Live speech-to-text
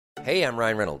Hey, I'm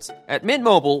Ryan Reynolds. At Mint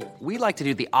Mobile, we like to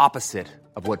do the opposite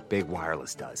of what Big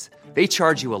Wireless does. They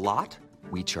charge you a lot,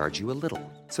 we charge you a little.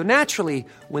 So naturally,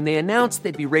 when they announced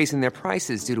they'd be raising their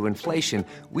prices due to inflation,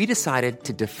 we decided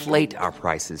to deflate our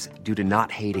prices due to not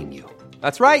hating you.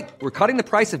 That's right. We're cutting the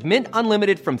price of Mint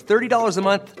Unlimited from $30 a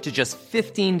month to just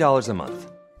 $15 a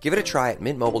month. Give it a try at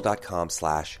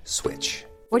mintmobile.com/switch.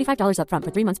 $45 up front for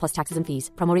 3 months plus taxes and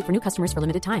fees. Promo rate for new customers for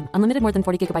limited time. Unlimited more than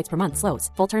 40 gigabytes per month. Slows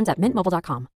full terms at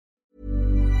mintmobile.com.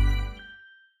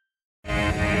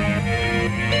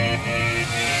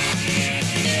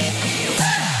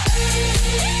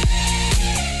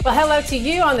 Well, hello to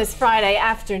you on this Friday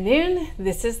afternoon.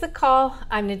 This is The Call.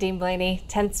 I'm Nadine Blaney.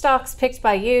 10 stocks picked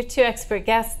by you, 2 expert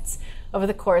guests over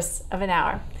the course of an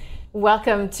hour.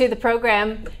 Welcome to the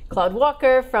program, Claude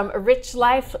Walker from A Rich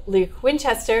Life, Luke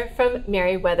Winchester from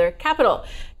Merriweather Capital.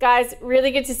 Guys,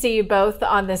 really good to see you both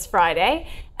on this Friday.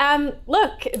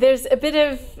 Look, there's a bit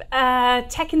of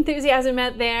tech enthusiasm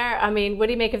out there. I mean, what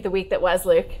do you make of the week that was,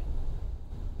 Luke?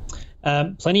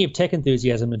 Plenty of tech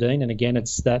enthusiasm, Nadine, and again,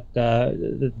 it's that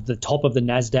the top of the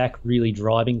NASDAQ really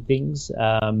driving things.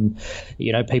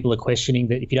 People are questioning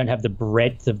that if you don't have the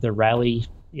breadth of the rally,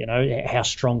 how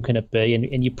strong can it be?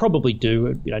 And you probably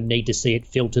do, need to see it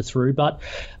filter through. But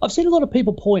I've seen a lot of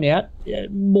people point out,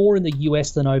 more in the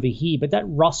US than over here, but that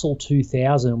Russell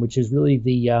 2000, which is really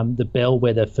the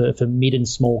bellwether for mid and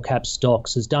small cap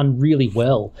stocks, has done really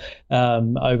well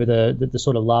over the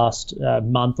sort of last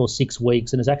month or 6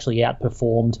 weeks, and has actually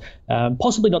outperformed,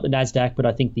 possibly not the NASDAQ, but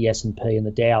I think the S&P and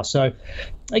the Dow. So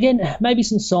again, maybe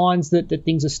some signs that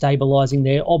things are stabilizing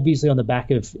there, obviously on the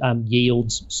back of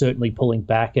yields certainly pulling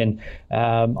back. And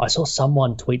I saw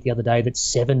someone tweet the other day that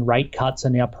 7 rate cuts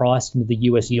are now priced into the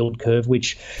US yield curve,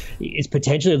 which is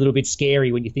potentially a little bit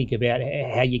scary when you think about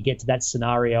how you get to that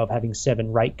scenario of having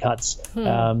 7 rate cuts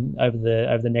over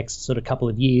the next sort of couple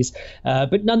of years.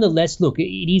 But nonetheless, look,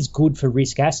 it is good for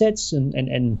risk assets,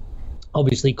 and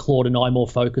obviously, Claude and I more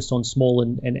focused on small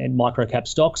and micro cap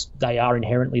stocks. They are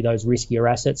inherently those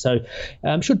riskier assets, so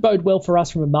should bode well for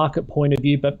us from a market point of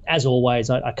view. But as always,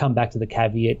 I come back to the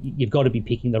caveat: you've got to be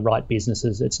picking the right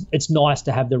businesses. It's nice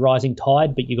to have the rising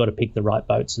tide, but you've got to pick the right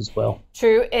boats as well.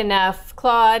 True enough.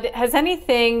 Claude, has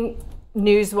anything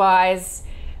news-wise,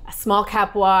 small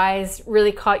cap-wise,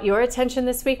 really caught your attention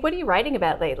this week? What are you writing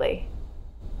about lately?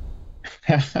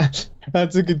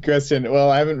 That's a good question.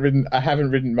 Well, I haven't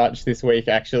written much this week,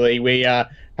 actually. We have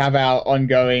our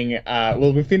ongoing,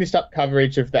 we finished up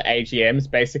coverage of the AGMs,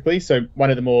 basically. So one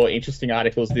of the more interesting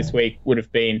articles this week would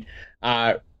have been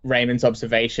Raymond's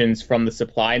observations from the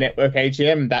Supply Network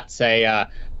AGM. That's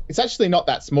it's actually not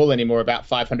that small anymore, about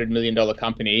 $500 million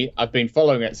company. I've been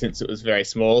following it since it was very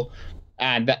small.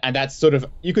 And that's sort of,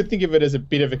 you could think of it as a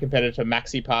bit of a competitor to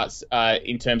Maxi Parts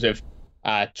in terms of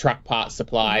truck part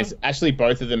supplies. Mm-hmm. Actually,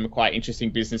 both of them are quite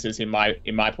interesting businesses in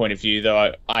my point of view,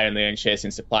 though I only own shares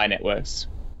in Supply Networks.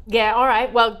 Yeah, all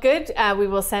right. Well, good. We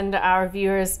will send our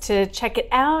viewers to check it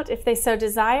out if they so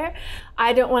desire.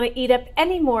 I don't want to eat up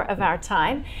any more of our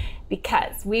time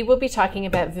because we will be talking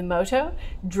about Vimoto,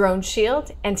 Drone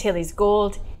Shield, Antilles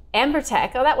Gold,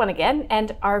 Ambertech, that one again,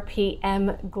 and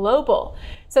RPM Global.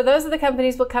 So those are the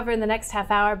companies we'll cover in the next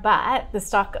half hour, but the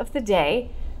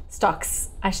stocks,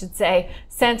 I should say,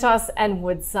 Santos and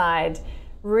Woodside,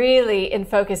 really in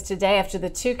focus today after the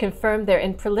two confirmed they're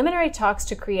in preliminary talks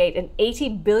to create an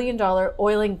 $80 billion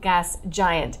oil and gas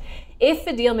giant. If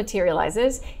the deal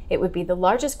materializes, it would be the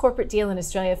largest corporate deal in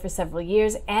Australia for several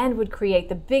years and would create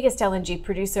the biggest LNG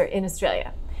producer in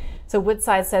Australia. So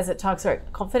Woodside says that talks are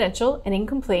confidential and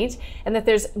incomplete, and that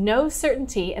there's no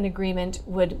certainty an agreement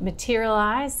would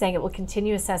materialize, saying it will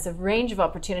continue to assess a range of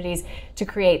opportunities to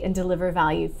create and deliver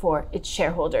value for its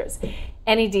shareholders.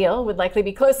 Any deal would likely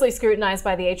be closely scrutinized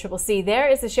by the ACCC. There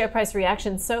is the share price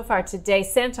reaction so far today.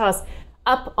 Santos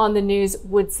up on the news,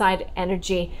 Woodside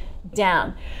Energy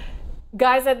down.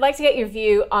 Guys, I'd like to get your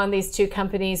view on these two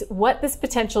companies, what this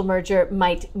potential merger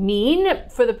might mean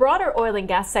for the broader oil and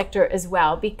gas sector as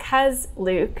well. Because,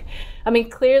 Luke,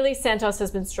 clearly Santos has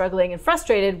been struggling and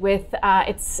frustrated with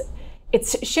its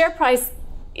share price,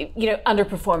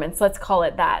 underperformance, let's call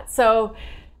it that. So,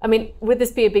 would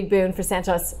this be a big boon for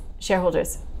Santos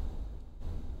shareholders?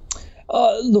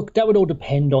 Look, that would all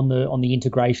depend on the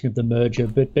integration of the merger,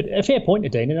 but a fair point,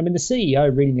 Nadine. And I mean, the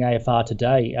CEO reading the AFR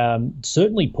today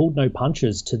certainly pulled no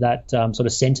punches to that sort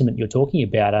of sentiment you're talking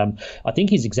about. I think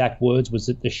his exact words was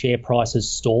that the share price has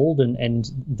stalled and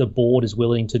the board is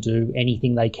willing to do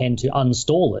anything they can to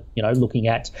unstall it. You know, looking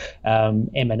at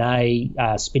M&A,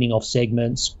 spinning off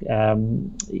segments,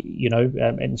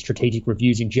 and strategic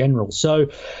reviews in general. So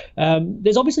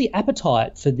there's obviously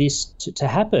appetite for this to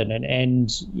happen,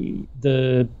 and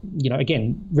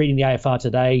again, reading the AFR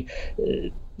today,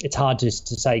 it's hard to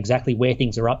say exactly where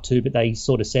things are up to, but they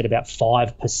sort of said about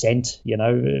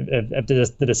 5%,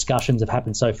 of the discussions have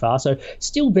happened so far. So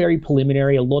still very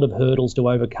preliminary, a lot of hurdles to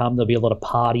overcome. There'll be a lot of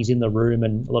parties in the room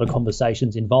and a lot of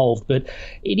conversations involved. But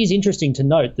it is interesting to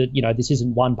note that, this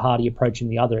isn't one party approaching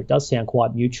the other. It does sound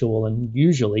quite mutual. And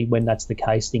usually when that's the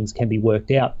case, things can be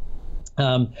worked out.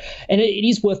 And it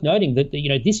is worth noting that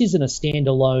this isn't a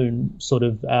standalone sort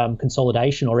of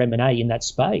consolidation or M&A in that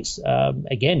space.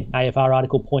 Again, AFR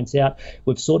article points out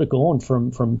we've sort of gone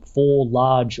from 4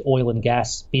 large oil and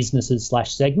gas businesses /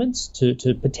 segments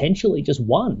to potentially just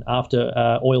one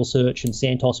after Oil Search and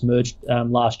Santos merged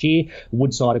last year.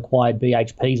 Woodside acquired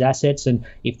BHP's assets, and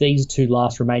if these 2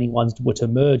 last remaining ones were to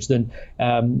merge, then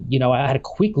I had a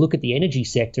quick look at the energy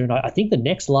sector, and I think the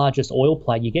next largest oil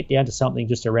play, you get down to something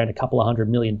just around a couple of $100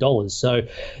 million. So,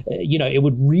 it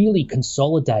would really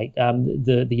consolidate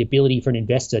the ability for an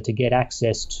investor to get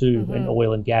access to an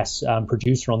oil and gas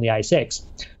producer on the ASX.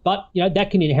 But,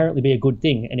 that can inherently be a good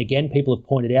thing. And again, people have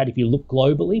pointed out, if you look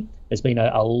globally, there's been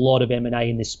a lot of M&A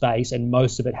in this space, and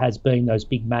most of it has been those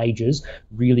big majors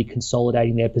really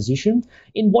consolidating their position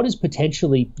in what is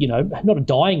potentially, not a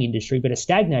dying industry, but a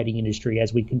stagnating industry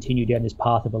as we continue down this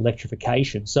path of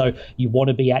electrification. So you want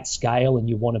to be at scale and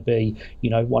you want to be,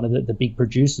 one of the big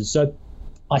producers. So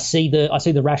I see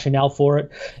the rationale for it.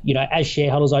 As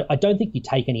shareholders, I don't think you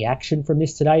take any action from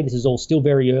this today. This is all still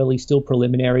very early, still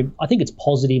preliminary. I think it's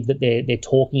positive that they're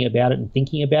talking about it and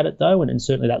thinking about it, though, and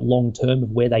certainly that long term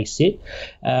of where they sit.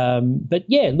 But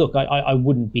yeah, look, I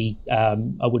wouldn't be. I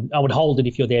would hold it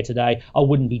if you're there today. I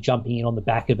wouldn't be jumping in on the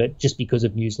back of it just because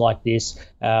of news like this.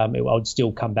 I would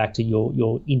still come back to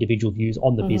your individual views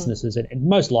on the businesses and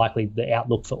most likely the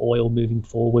outlook for oil moving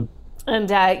forward.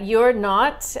 And you're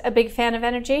not a big fan of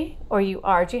energy, or you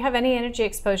are? Do you have any energy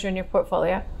exposure in your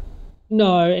portfolio?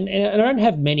 No, and I don't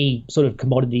have many sort of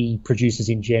commodity producers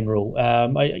in general.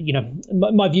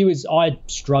 My view is I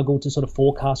struggle to sort of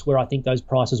forecast where I think those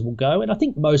prices will go, and I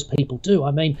think most people do.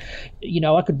 I mean,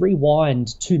 I could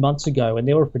rewind 2 months ago, and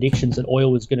there were predictions that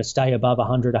oil was going to stay above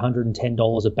 $100,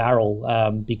 $110 a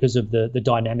barrel because of the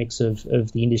dynamics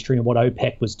of the industry and what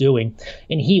OPEC was doing.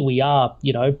 And here we are,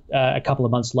 a couple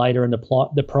of months later, and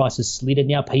the price has slid, and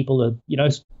now people are,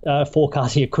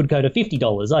 forecasting it could go to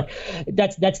 $50.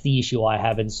 That's the issue I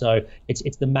have, and so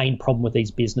it's the main problem with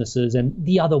these businesses. And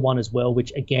the other one as well,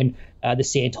 which again the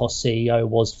Santos CEO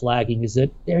was flagging, is that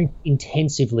they're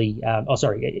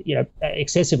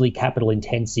excessively capital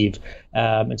intensive,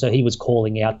 and so he was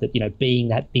calling out that being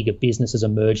that bigger business as a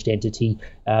merged entity,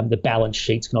 the balance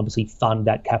sheets can obviously fund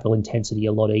that capital intensity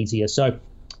a lot easier. So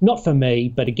not for me,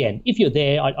 but again, if you're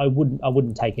there, I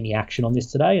wouldn't take any action on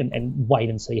this today and wait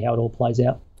and see how it all plays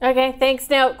out. Okay, thanks.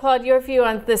 Now, Claude, your view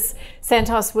on this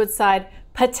Santos Woodside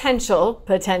potential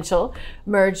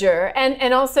merger,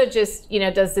 and also just,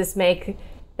 does this make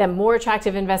them more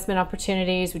attractive investment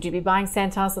opportunities? Would you be buying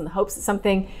Santos in the hopes that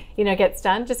something, gets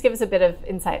done? Just give us a bit of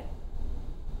insight.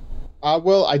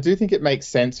 Well, I do think it makes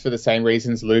sense for the same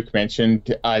reasons Luke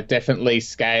mentioned. Definitely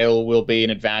scale will be an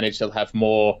advantage. They'll have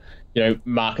more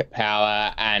market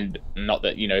power, and not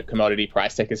that, commodity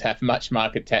price takers have much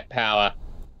market power,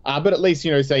 but at least,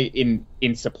 say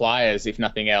in suppliers, if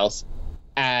nothing else.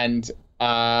 And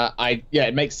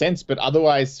it makes sense. But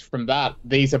otherwise from that,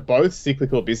 these are both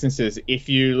cyclical businesses. If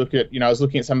you look at, I was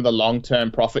looking at some of the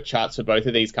long-term profit charts for both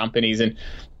of these companies, and,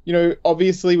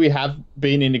 obviously we have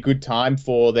been in a good time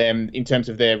for them in terms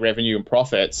of their revenue and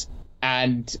profits.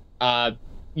 And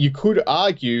you could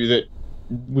argue that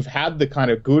we've had the kind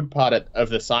of good part of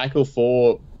the cycle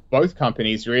for both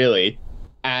companies, really,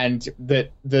 and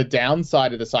that the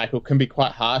downside of the cycle can be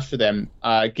quite harsh for them,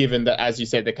 given that, as you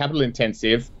said, they're capital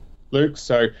intensive, Luke.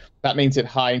 So that means at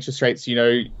high interest rates,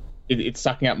 it's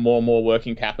sucking up more and more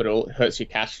working capital, it hurts your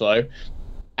cash flow.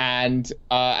 And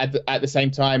at the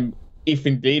same time, if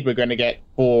indeed we're going to get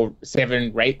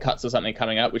 7 rate cuts or something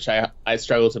coming up, which I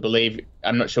struggle to believe,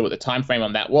 I'm not sure what the time frame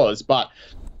on that was, but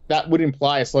that would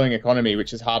imply a slowing economy,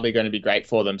 which is hardly going to be great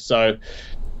for them. So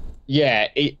Yeah,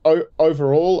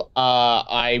 overall,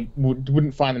 I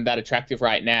wouldn't find them that attractive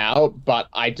right now, but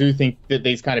I do think that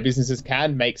these kind of businesses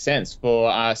can make sense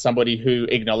for somebody who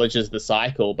acknowledges the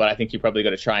cycle, but I think you probably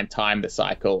got to try and time the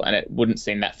cycle, and it wouldn't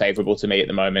seem that favorable to me at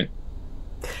the moment.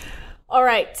 All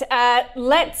right,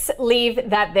 let's leave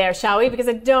that there, shall we? Because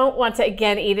I don't want to,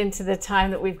 again, eat into the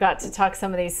time that we've got to talk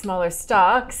some of these smaller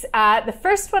stocks. The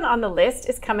first one on the list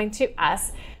is coming to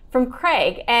us from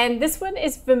Craig, and this one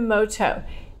is Vimoto.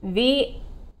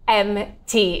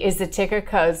 VMT is the ticker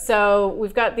code. So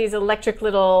we've got these electric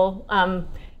little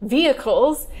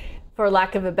vehicles, for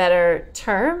lack of a better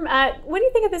term. What do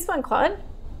you think of this one, Claude?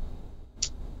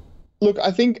 Look,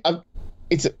 I think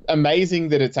it's amazing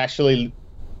that it's actually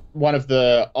one of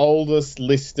the oldest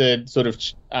listed sort of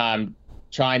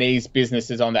Chinese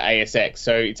businesses on the ASX.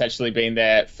 So it's actually been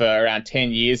there for around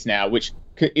 10 years now, which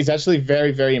is actually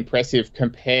very, very impressive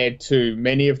compared to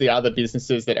many of the other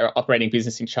businesses that are operating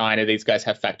business in China. These guys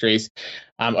have factories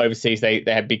overseas. They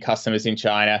have big customers in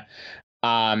China.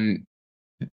 There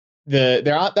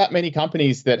aren't that many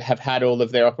companies that have had all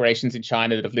of their operations in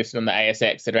China that have listed on the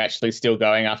ASX that are actually still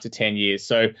going after 10 years.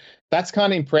 So that's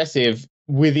kind of impressive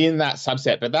within that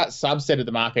subset. But that subset of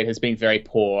the market has been very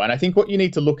poor. And I think what you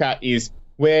need to look at is,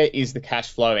 where is the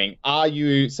cash flowing? Are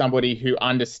you somebody who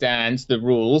understands the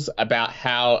rules about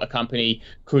how a company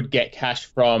could get cash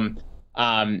from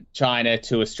China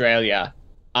to Australia?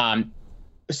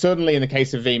 Certainly in the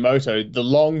case of Vimoto, the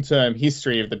long-term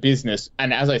history of the business,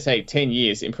 and as I say, 10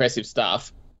 years, impressive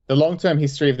stuff. The long-term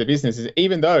history of the business is,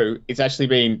 even though it's actually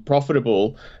been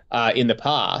profitable in the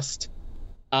past,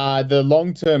 the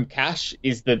long-term cash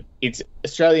is it's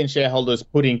Australian shareholders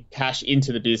putting cash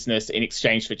into the business in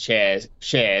exchange for shares,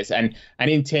 and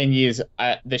in 10 years,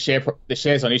 the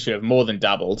shares on issue have more than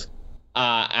doubled,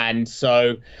 and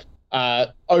so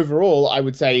overall, I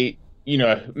would say,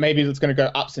 maybe it's going to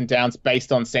go ups and downs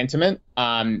based on sentiment,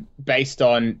 based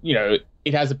on,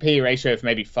 it has a PE ratio of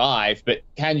maybe 5, but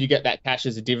can you get that cash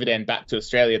as a dividend back to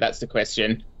Australia? That's the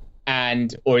question.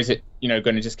 Or is it,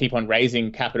 going to just keep on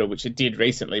raising capital, which it did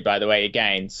recently, by the way,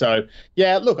 again. So,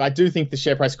 yeah, look, I do think the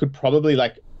share price could probably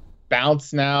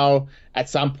bounce now at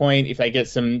some point if they get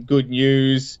some good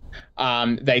news.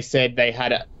 They said they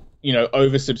had a,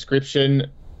 oversubscription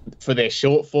for their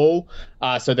shortfall.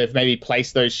 So they've maybe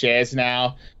placed those shares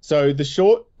now. So the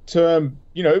short term,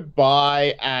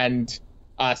 buy and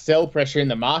sell pressure in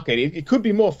the market, it could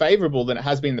be more favorable than it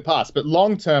has been in the past. But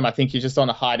long term, I think you're just on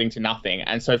a hiding to nothing.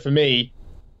 And so for me,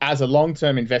 as a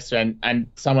long-term investor and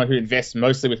someone who invests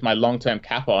mostly with my long-term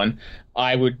cap on,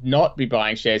 I would not be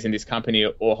buying shares in this company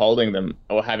or holding them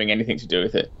or having anything to do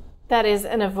with it. That is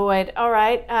an avoid. All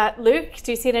right. Luke,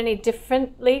 do you see it any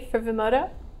differently for Vimoto?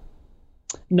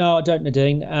 No, I don't,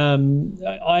 Nadine.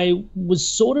 I was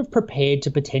sort of prepared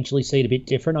to potentially see it a bit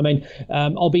different. I mean,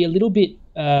 I'll be a little bit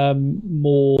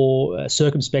more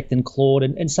circumspect than Claude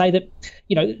and say that,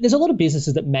 there's a lot of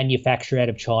businesses that manufacture out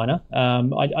of China.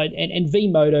 And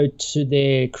Vimoto, to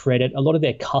their credit, a lot of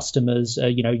their customers are,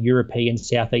 European,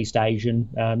 Southeast Asian,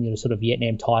 sort of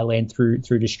Vietnam, Thailand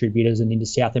through distributors and into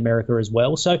South America as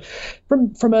well. So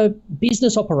from a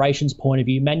business operations point of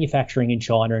view, manufacturing in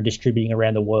China and distributing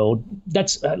around the world,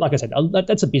 that's, like I said,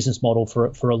 that's a business model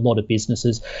for a lot of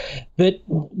businesses. But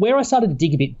where I started to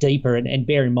dig a bit deeper, and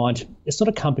bear in mind, it's not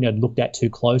a company I'd looked at too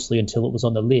closely until it was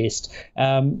on the list,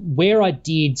 where I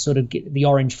did sort of get the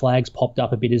orange flags popped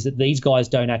up a bit is that these guys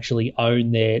don't actually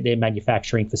own their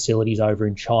manufacturing facilities over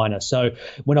in China. So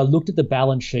when I looked at the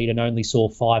balance sheet and only saw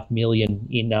 $5 million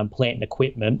in plant and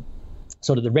equipment,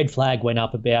 sort of the red flag went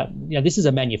up about, this is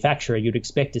a manufacturer. You'd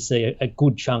expect to see a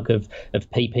good chunk of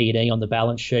PP&E on the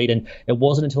balance sheet. And it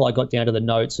wasn't until I got down to the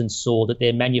notes and saw that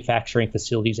their manufacturing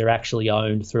facilities are actually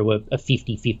owned through a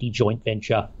 50-50 joint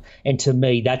venture. And to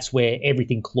me, that's where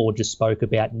everything Claude just spoke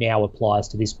about now applies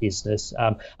to this business.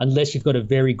 Unless you've got a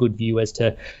very good view as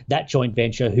to that joint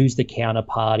venture, who's the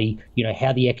counterparty,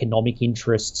 how the economic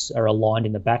interests are aligned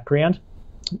in the background.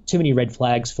 Too many red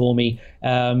flags for me.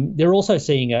 They're also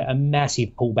seeing a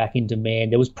massive pullback in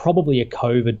demand. There was probably a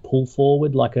COVID pull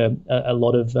forward, like a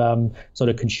lot of sort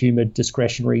of consumer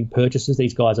discretionary purchases.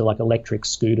 These guys are like electric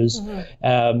scooters.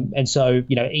 Mm-hmm. And so,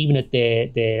 even at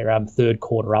their third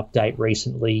quarter update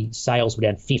recently, sales were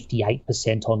down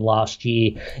 58% on last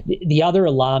year. The other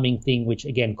alarming thing, which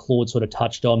again, Claude sort of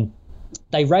touched on,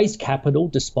 they raised capital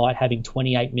despite having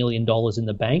 $28 million in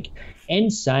the bank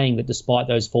and saying that despite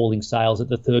those falling sales that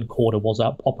the third quarter was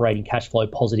up operating cash flow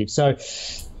positive. So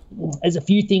there's a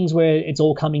few things where it's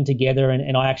all coming together,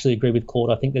 and I actually agree with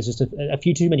Claude. I think there's just a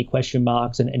few too many question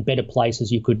marks and better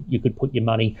places you could put your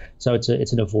money. So it's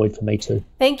an avoid for me too.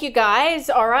 Thank you, guys.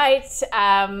 All right,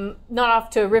 not off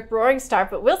to a rip-roaring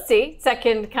start, but we'll see.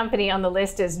 Second company on the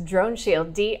list is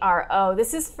DroneShield, DRO.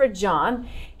 This is for John.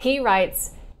 He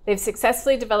writes, they've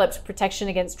successfully developed protection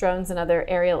against drones and other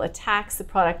aerial attacks. The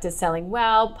product is selling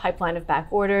well, pipeline of back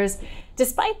orders.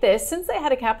 Despite this, since they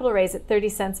had a capital raise at 30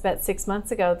 cents about 6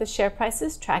 months ago, the share price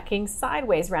is tracking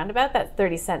sideways round about that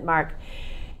 30-cent mark.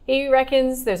 He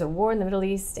reckons there's a war in the Middle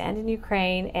East and in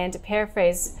Ukraine, and to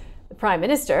paraphrase the Prime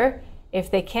Minister,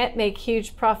 if they can't make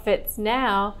huge profits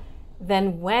now,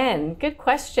 then when? Good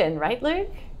question, right, Luke?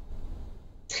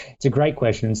 It's a great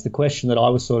question. It's the question that I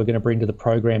was sort of going to bring to the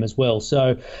program as well.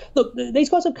 So, look, these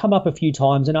guys have come up a few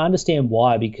times, and I understand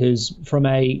why, because from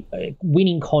a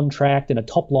winning contract and a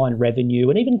top-line revenue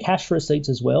and even cash receipts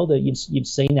as well, that you've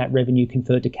seen that revenue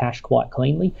convert to cash quite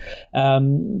cleanly.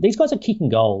 These guys are kicking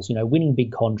goals, winning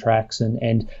big contracts,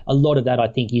 and a lot of that, I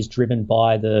think, is driven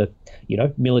by the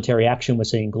military action we're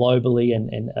seeing globally,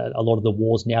 and a lot of the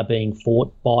wars now being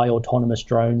fought by autonomous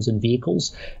drones and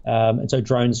vehicles. And so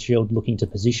DroneShield looking to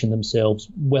position themselves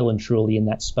well and truly in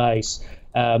that space.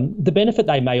 The benefit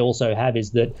they may also have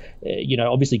is that,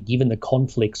 obviously given the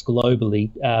conflicts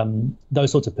globally,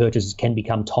 those sorts of purchases can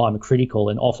become time critical,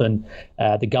 and often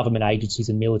the government agencies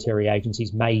and military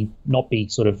agencies may not be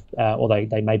or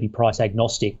they may be price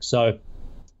agnostic. So,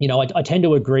 I tend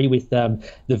to agree with the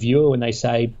viewer when they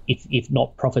say if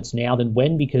not profits now, then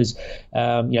when? Because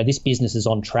this business is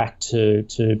on track to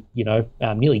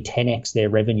nearly 10x their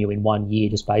revenue in 1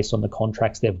 year just based on the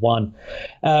contracts they've won.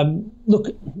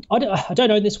 Look, I don't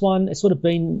know this one. It's sort of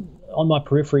been on my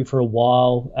periphery for a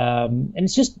while, and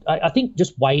it's just I think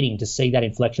just waiting to see that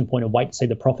inflection point and wait to see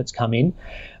the profits come in.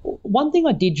 One thing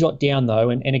I did jot down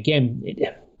though, and again,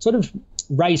 it sort of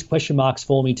raise question marks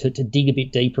for me to dig a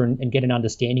bit deeper and get an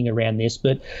understanding around this.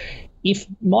 But if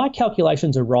my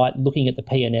calculations are right, looking at the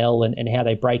P&L and how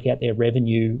they break out their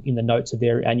revenue in the notes of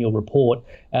their annual report,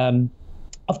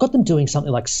 I've got them doing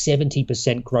something like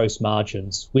 70% gross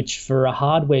margins, which for a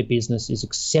hardware business is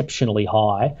exceptionally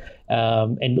high,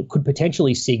 and could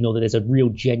potentially signal that there's a real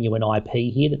genuine IP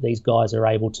here that these guys are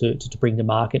able to bring to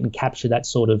market and capture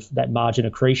that margin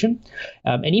accretion.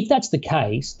 And if that's the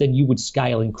case, then you would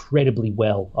scale incredibly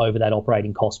well over that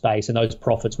operating cost base, and those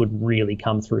profits would really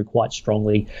come through quite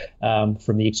strongly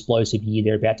from the explosive year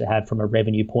they're about to have from a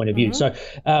revenue point of view. So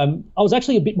I was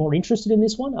actually a bit more interested in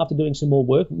this one after doing some more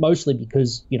work, mostly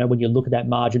because, when you look at that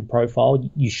margin profile,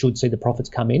 you should see the profits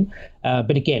come in.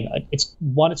 But again, it's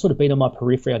sort of been on my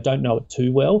periphery. I don't know it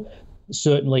too well.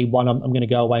 Certainly one I'm going to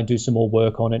go away and do some more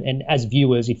work on it. And as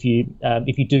viewers, if you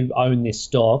do own this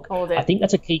stock, I think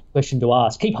that's a key question to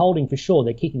ask. Keep holding for sure.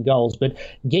 They're kicking goals, but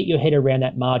get your head around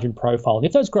that margin profile. And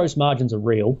if those gross margins are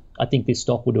real, I think this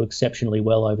stock will do exceptionally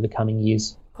well over the coming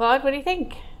years. Claude, what do you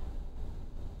think?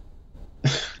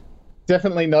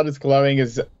 Definitely not as glowing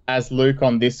as Luke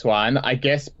on this one. I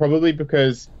guess probably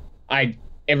because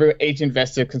each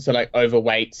investor can sort of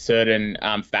overweight certain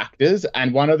factors.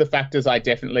 And one of the factors I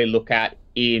definitely look at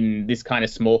in this kind of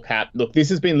small cap, look, this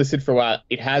has been listed for a while.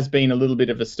 It has been a little bit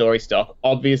of a story stock.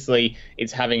 Obviously,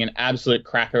 it's having an absolute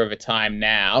cracker of a time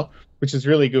now, which is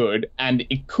really good. And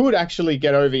it could actually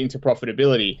get over into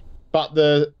profitability. But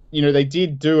they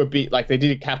did do they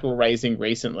did a capital raising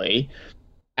recently.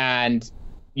 And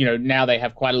now they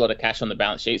have quite a lot of cash on the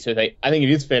balance sheet. So I think it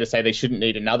is fair to say they shouldn't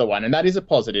need another one. And that is a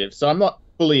positive. So I'm not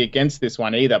fully against this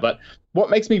one either. But what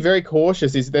makes me very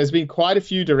cautious is there's been quite a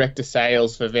few director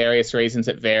sales for various reasons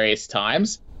at various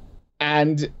times.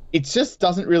 And it just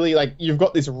doesn't really you've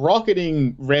got this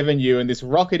rocketing revenue and this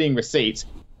rocketing receipts.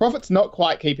 Profit's not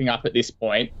quite keeping up at this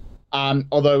point.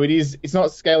 Although it's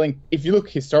not scaling. If you look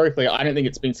historically, I don't think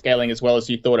it's been scaling as well as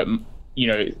you thought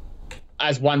it,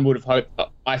 as one would have hoped.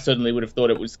 I certainly would have thought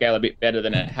it would scale a bit better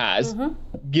than it has,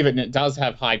 given it does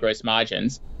have high gross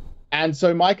margins. And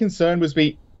so my concern was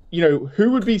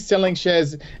who would be selling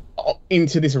shares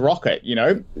into this rocket?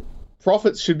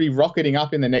 Profits should be rocketing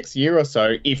up in the next year or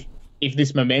so if this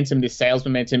sales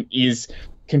momentum is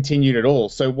continued at all.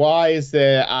 So why is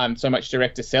there so much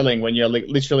director selling when you're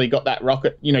literally got that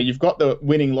rocket? You've got the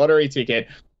winning lottery ticket.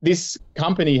 This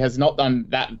company has not done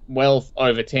that well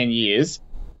over 10 years.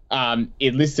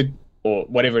 It listed, or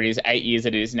whatever it is, 8 years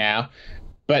it is now,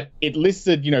 but it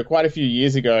listed, quite a few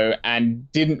years ago and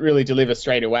didn't really deliver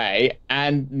straight away.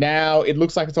 And now it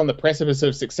looks like it's on the precipice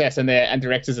of success and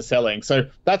directors are selling. So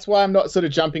that's why I'm not sort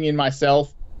of jumping in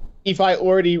myself. if I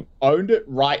already owned it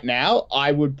right now,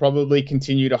 I would probably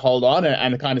continue to hold on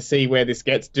and kind of see where this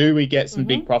gets. Do we get some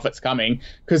big profits coming?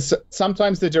 Because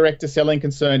sometimes the director selling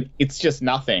concern, it's just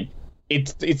nothing.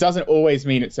 It doesn't always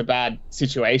mean it's a bad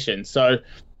situation. So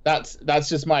that's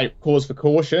just my cause for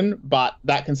caution, but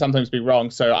that can sometimes be wrong.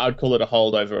 So I would call it a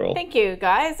hold overall. Thank you,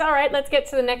 guys. All right, let's get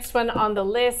to the next one on the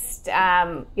list.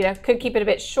 Could keep it a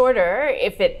bit shorter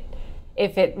if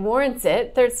it warrants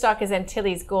it. Third stock is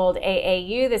Antilles Gold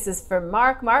AAU. This is for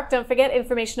Mark. Mark, don't forget,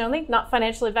 information only, not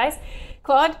financial advice.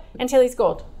 Claude, Antilles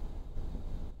Gold.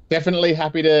 Definitely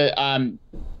happy to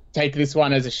take this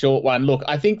one as a short one. Look,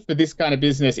 I think for this kind of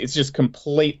business, it's just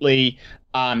completely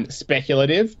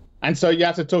speculative. And so you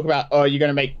have to talk about, you're going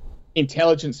to make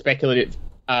intelligent speculative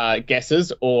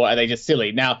guesses, or are they just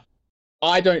silly? Now,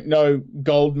 I don't know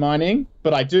gold mining,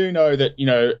 but I do know that,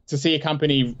 to see a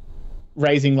company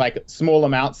raising like small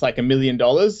amounts, like $1 million,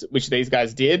 which these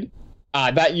guys did,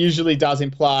 that usually does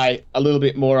imply a little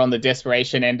bit more on the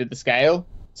desperation end of the scale.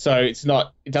 So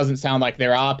it doesn't sound like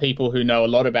there are people who know a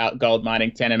lot about gold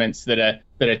mining tenements that are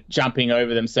jumping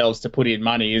over themselves to put in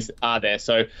money, are there?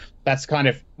 So that's kind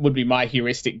of would be my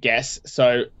heuristic guess.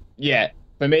 So yeah,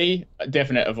 for me, a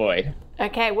definite avoid.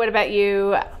 Okay, what about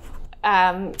you,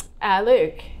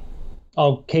 Luke?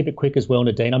 I'll keep it quick as well,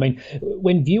 Nadine. I mean,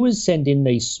 when viewers send in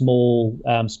these small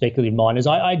speculative miners,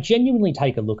 I genuinely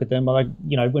take a look at them.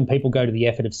 When people go to the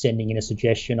effort of sending in a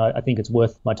suggestion, I think it's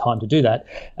worth my time to do that.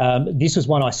 This was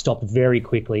one I stopped very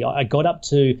quickly. I got up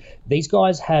to, these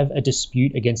guys have a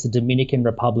dispute against the Dominican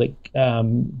Republic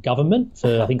government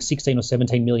for, I think, $16 or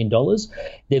 $17 million.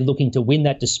 They're looking to win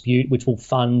that dispute, which will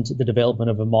fund the development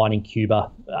of a mine in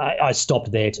Cuba. I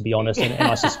stopped there, to be honest, and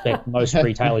I suspect most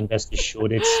retail investors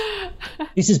should.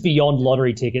 This is beyond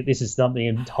lottery ticket. This is something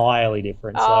entirely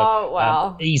different. Oh,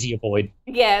 wow. Easy avoid.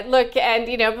 Yeah, look, and,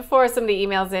 before somebody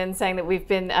emails in saying that we've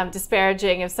been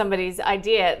disparaging of somebody's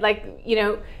idea,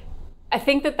 I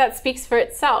think that speaks for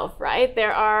itself, right?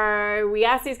 We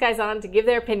ask these guys on to give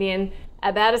their opinion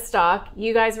about a stock.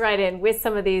 You guys write in with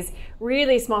some of these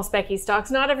really small specky stocks.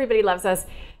 Not everybody loves us,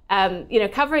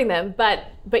 covering them, but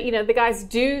the guys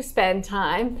do spend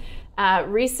time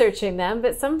researching them,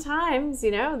 but sometimes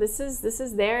this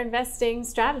is their investing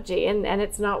strategy, and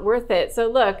it's not worth it. So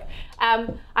look, I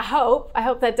hope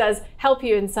that does help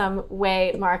you in some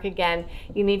way. Mark, again,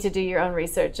 you need to do your own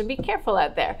research and be careful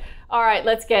out there. All right,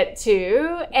 let's get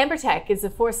to Ambertech. Is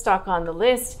the fourth stock on the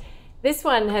list. This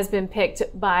one has been picked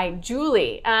by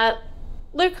Julie.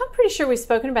 Luke, I'm pretty sure we've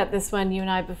spoken about this one, you and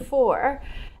I, before.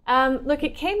 Look,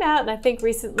 it came out, and I think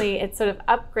recently it's sort of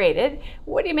upgraded.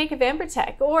 What do you make of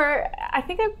Ambertech? Or I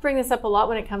think I bring this up a lot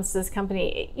when it comes to this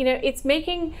company. It's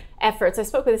making efforts. I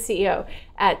spoke with the CEO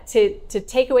to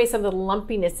take away some of the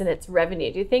lumpiness in its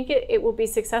revenue. Do you think it will be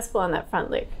successful on that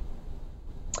front, Luke?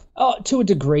 To a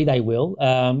degree, they will.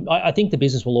 I think the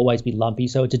business will always be lumpy.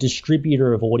 So it's a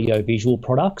distributor of audio-visual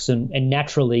products, and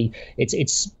naturally,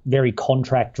 it's very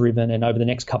contract-driven. And over the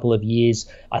next couple of years,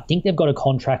 I think they've got a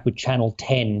contract with Channel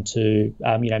 10 to,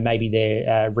 maybe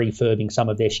they're refurbing some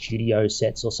of their studio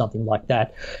sets or something like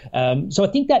that. So I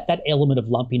think that element of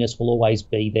lumpiness will always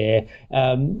be there.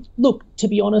 Look, to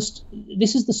be honest,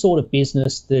 this is the sort of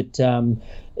business that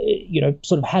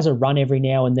sort of has a run every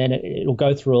now and then. It'll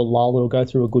go through a lull, it'll go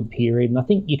through a good period, and I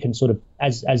think you can sort of,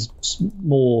 as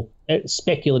more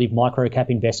speculative micro-cap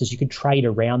investors, you could trade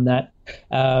around that.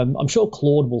 I'm sure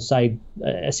Claude will say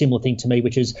a similar thing to me,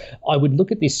 which is I would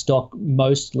look at this stock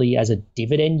mostly as a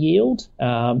dividend yield.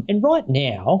 And right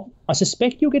now, I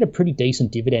suspect you'll get a pretty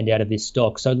decent dividend out of this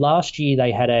stock. So last year,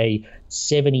 they had a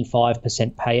 75%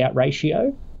 payout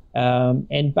ratio.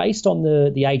 And based on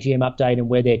the AGM update and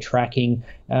where they're tracking,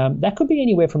 that could be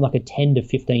anywhere from like a 10 to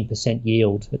 15%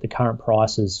 yield at the current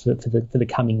prices for the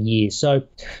coming years. So,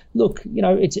 look,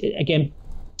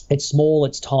 it's small,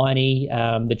 it's tiny.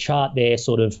 The chart there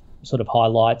sort of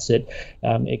highlights it.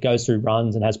 It goes through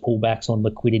runs and has pullbacks on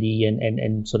liquidity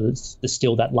and sort of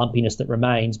still that lumpiness that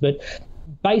remains. But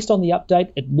based on the update,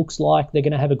 it looks like they're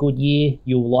going to have a good year.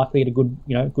 You'll likely get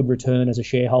a good return as a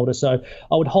shareholder. So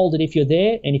I would hold it if you're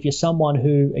there. And if you're someone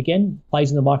who, again,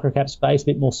 plays in the microcap space a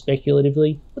bit more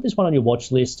speculatively, put this one on your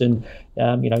watch list, and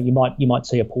you might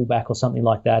see a pullback or something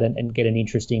like that and get an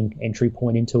interesting entry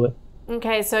point into it.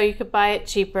 Okay, so you could buy it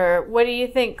cheaper. What do you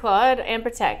think, Claude?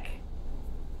 Ambertech?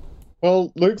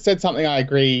 Well, Luke said something I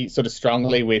agree sort of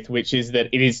strongly with, which is that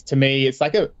it is, to me, it's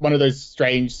like one of those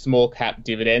strange small cap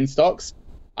dividend stocks.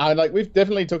 We've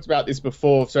definitely talked about this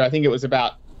before. So I think it was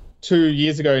about 2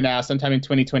 years ago now, sometime in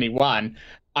 2021.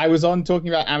 I was on talking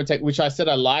about Ambertech, which I said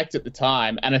I liked at the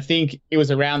time. And I think it was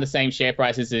around the same share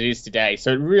price as it is today.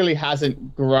 So it really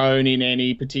hasn't grown in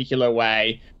any particular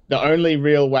way. the only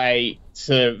real way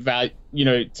to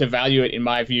value it, in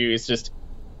my view, is just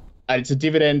it's a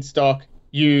dividend stock.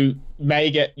 You're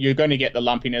going to get the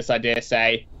lumpiness, I dare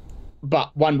say,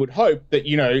 but one would hope that,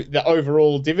 the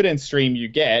overall dividend stream you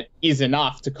get is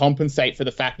enough to compensate for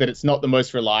the fact that it's not the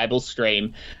most reliable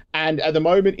stream. And at the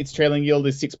moment, its trailing yield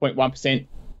is 6.1%.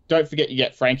 Don't forget you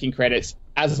get franking credits.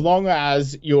 As long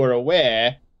as you're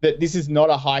aware that this is not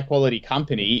a high quality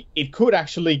company, it could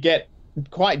actually get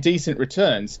quite decent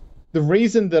returns. The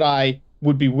reason that I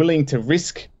would be willing to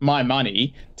risk my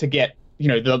money to get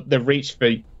the reach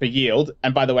for yield,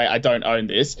 and by the way, I don't own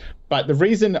this, but the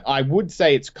reason I would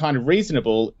say it's kind of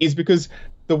reasonable is because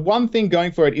the one thing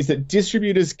going for it is that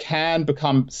distributors can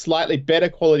become slightly better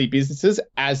quality businesses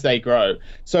as they grow.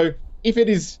 So if it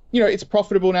is, it's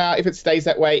profitable now, if it stays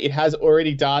that way, it has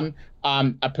already done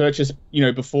a purchase,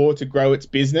 before to grow its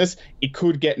business, it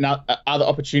could get other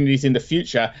opportunities in the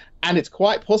future. And it's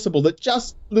quite possible that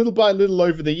just little by little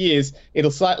over the years,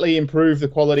 it'll slightly improve the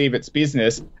quality of its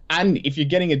business. And if you're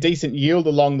getting a decent yield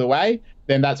along the way,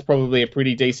 then that's probably a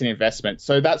pretty decent investment.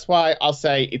 So that's why I'll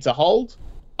say it's a hold.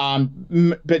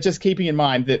 But just keeping in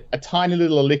mind that a tiny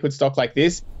little liquid stock like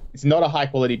this, it's not a high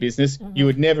quality business. Mm-hmm. You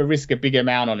would never risk a big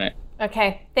amount on it.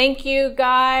 Okay, thank you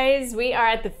guys. We are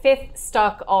at the 5th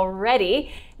stock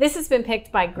already. This has been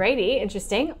picked by Grady,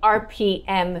 interesting,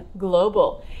 RPM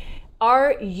Global.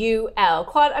 RUL.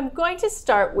 Claude, I'm going to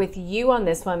start with you on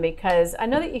this one because I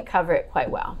know that you cover it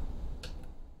quite well.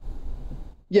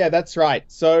 Yeah, that's right.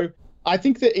 So I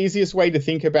think the easiest way to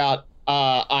think about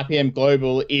RPM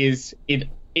Global is it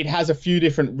has a few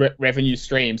different revenue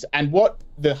streams. And what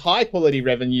the high quality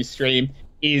revenue stream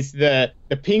is the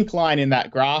pink line in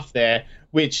that graph there,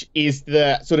 which is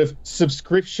the sort of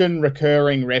subscription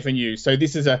recurring revenue. So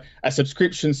this is a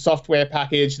subscription software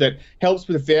package that helps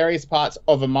with various parts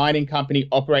of a mining company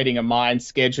operating a mine,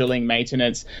 scheduling,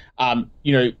 maintenance,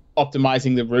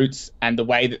 optimizing the routes and the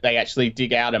way that they actually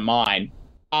dig out a mine.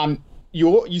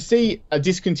 You see a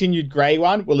discontinued gray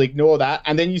one, we'll ignore that.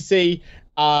 And then you see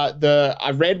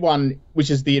a red one,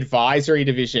 which is the advisory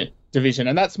division.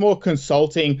 And that's more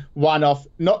consulting, one-off,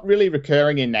 not really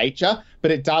recurring in nature,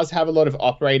 but it does have a lot of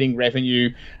operating revenue,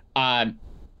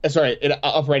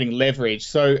 operating leverage.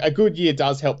 So a good year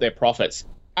does help their profits.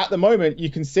 At the moment,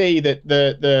 you can see that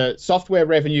the software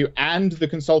revenue and the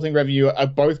consulting revenue are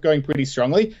both going pretty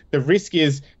strongly. The risk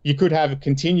is you could have a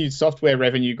continued software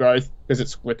revenue growth because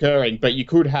it's recurring, but you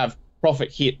could have profit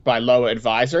hit by lower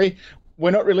advisory.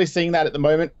 We're not really seeing that at the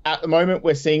moment. At the moment,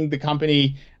 we're seeing the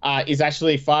company is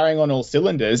actually firing on all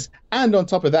cylinders. And on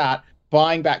top of that,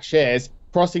 buying back shares,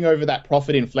 crossing over that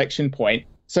profit inflection point.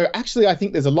 So actually, I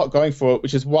think there's a lot going for it,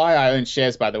 which is why I own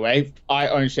shares, by the way. I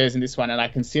own shares in this one, and I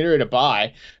consider it a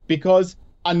buy because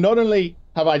not only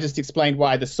have I just explained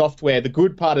why the software, the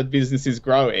good part of the business is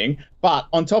growing, but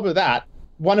on top of that,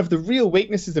 one of the real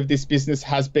weaknesses of this business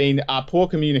has been poor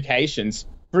communications.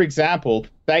 For example,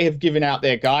 they have given out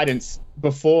their guidance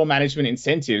before management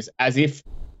incentives as if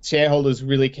shareholders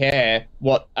really care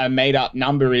what a made-up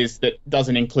number is that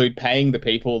doesn't include paying the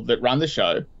people that run the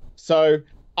show. So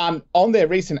on their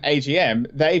recent AGM,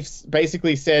 they've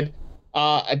basically said,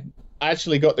 I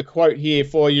actually got the quote here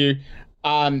for you.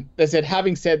 They said,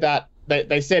 having said that,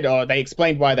 they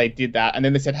explained why they did that. And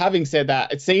then they said, having said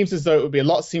that, it seems as though it would be a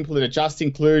lot simpler to just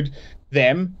include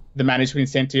them, the management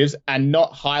incentives, and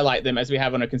not highlight them as we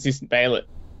have on a consistent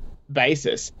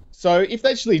basis. So if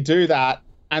they actually do that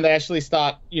and they actually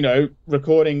start,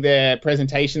 recording their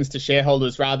presentations to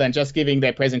shareholders rather than just giving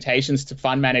their presentations to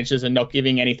fund managers and not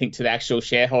giving anything to the actual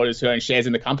shareholders who own shares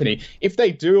in the company, if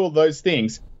they do all those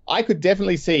things, I could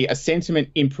definitely see a sentiment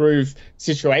improve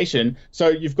situation. So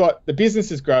you've got the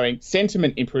business is growing,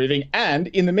 sentiment improving, and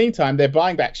in the meantime, they're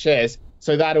buying back shares.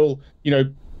 So that'll,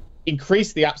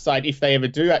 increase the upside if they ever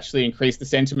do actually increase the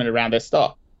sentiment around their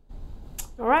stock.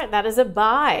 All right, that is a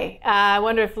buy. I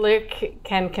wonder if Luke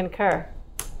can concur.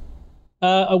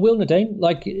 I will, Nadine.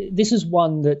 This is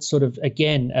one that's sort of,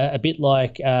 again, a bit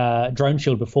like Drone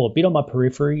Shield before, a bit on my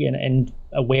periphery and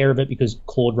aware of it because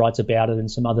Claude writes about it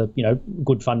and some other,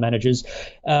 good fund managers,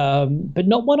 but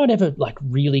not one I'd ever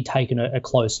really taken a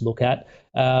close look at.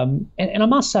 And I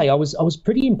must say, I was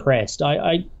pretty impressed.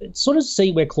 I sort of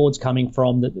see where Claude's coming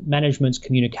from, that management's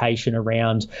communication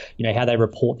around, how they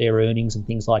report their earnings and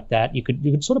things like that. You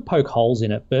could sort of poke holes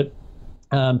in it, but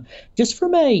just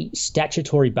from a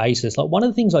statutory basis, one of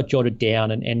the things I jotted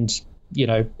down and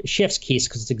chef's kiss,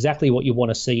 because it's exactly what you want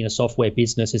to see in a software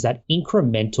business, is that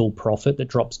incremental profit that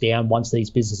drops down once these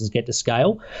businesses get to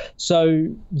scale. So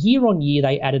year on year,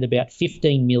 they added about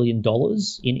 $15 million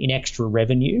in extra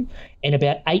revenue, and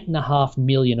about $8.5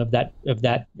 million of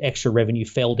that extra revenue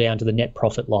fell down to the net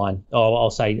profit line. I'll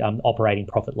say operating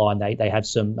profit line. They have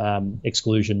some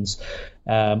exclusions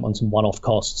on some one-off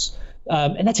costs.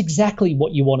 And that's exactly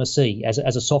what you want to see as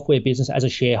a software business, as a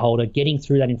shareholder, getting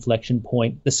through that inflection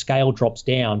point, the scale drops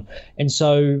down. And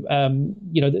so,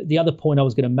 the other point I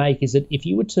was going to make is that if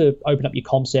you were to open up your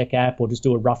CommSec app or just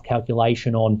do a rough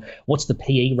calculation on what's the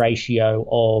PE ratio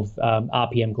of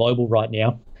RPM Global right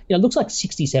now, it looks like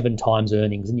 67 times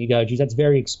earnings, and you go, geez, that's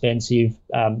very expensive.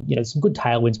 Some good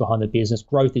tailwinds behind the business.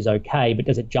 Growth is okay, but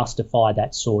does it justify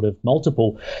that sort of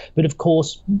multiple? But of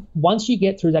course, once you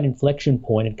get through that inflection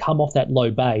point and come off that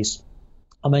low base,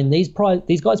 I mean, these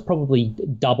guys probably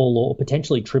double or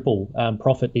potentially triple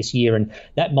profit this year, and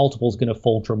that multiple is going to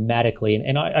fall dramatically.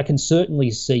 And I can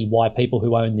certainly see why people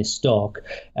who own this stock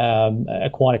are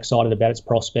quite excited about its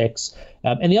prospects.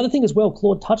 And the other thing as well,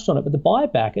 Claude touched on it, but the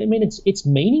buyback, I mean, it's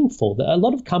meaningful. A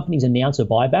lot of companies announce a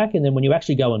buyback, and then when you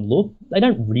actually go and look, they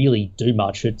don't really do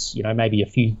much. It's, maybe a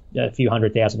few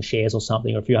 100,000 shares or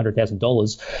something, or a few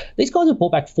 $100,000. These guys have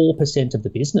bought back 4% of the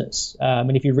business.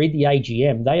 And if you read the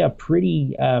AGM, they are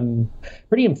pretty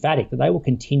emphatic that they will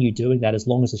continue doing that as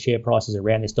long as the share price is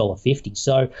around this $1.50.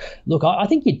 So, look, I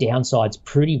think your downside's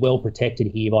pretty well protected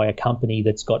here by a company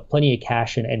that's got plenty of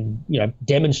cash and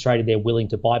demonstrated they're willing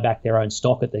to buy back their own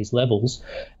stock at these levels.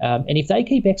 And if they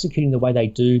keep executing the way they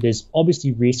do, there's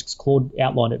obviously risks. Claude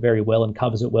outlined it very well and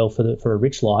covers it well for a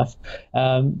rich life.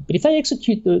 But if they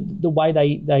execute the way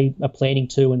they are planning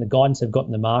to and the guidance they've got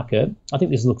in the market, I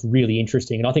think this looks really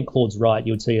interesting. And I think Claude's right.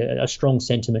 You would see a strong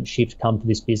sentiment shift come to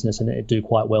this business and it do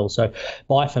quite well. So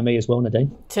buy for me as well,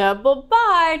 Nadine. Double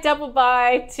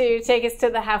buy to take us to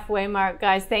the halfway mark,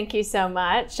 guys. Thank you so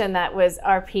much. And that was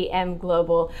RPM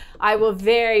Global. I will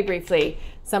very briefly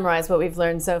summarize what we've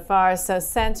learned so far. So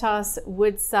Santos,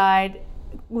 Woodside,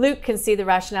 Luke can see the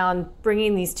rationale in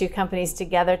bringing these two companies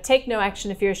together. Take no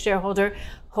action if you're a shareholder.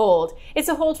 Hold. It's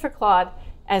a hold for Claude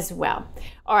as well.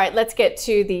 All right, let's get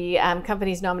to the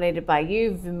companies nominated by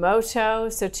you.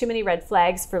 Vimoto. So too many red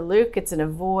flags for Luke. It's an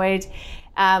avoid.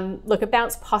 Look, a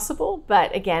bounce possible,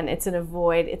 but again, it's an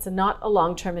avoid. It's not a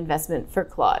long-term investment for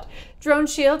Claude. Drone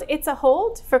Shield, it's a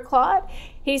hold for Claude.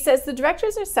 He says the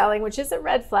directors are selling, which is a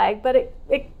red flag, but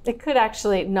it could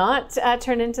actually not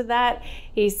turn into that.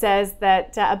 He says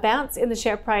that a bounce in the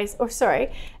share price,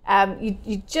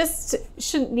 you just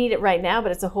shouldn't need it right now,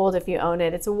 but it's a hold if you own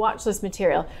it. It's a watch list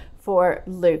material for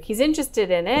Luke. He's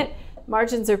interested in it.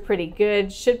 Margins are pretty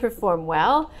good, should perform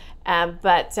well,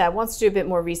 but wants to do a bit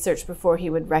more research before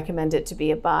he would recommend it to be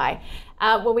a buy.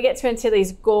 When we get to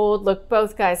Antilles Gold, look,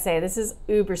 both guys say this is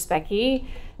uber specky,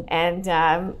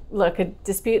 and look, a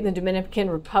dispute in the Dominican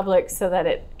Republic so that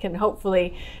it can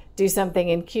hopefully do something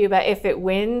in Cuba. If it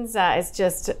wins, it's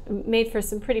just made for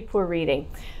some pretty poor reading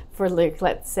for Luke,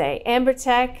 let's say.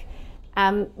 Ambertech,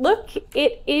 look,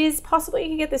 it is possible you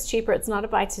can get this cheaper. It's not a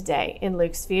buy today in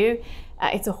Luke's view.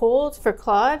 It's a hold for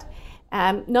Claude.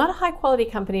 Not a high quality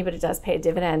company, but it does pay a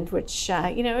dividend, which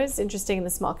is interesting in the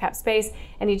small cap space.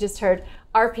 And you just heard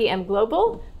RPM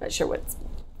Global. Not sure what's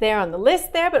there on the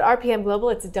list there, but RPM Global,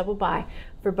 it's a double buy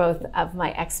for both of my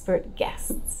expert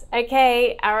guests.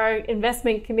 Okay, our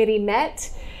investment committee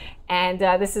met, and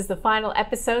this is the final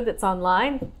episode that's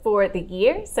online for the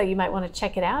year, so you might want to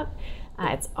check it out.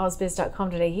 It's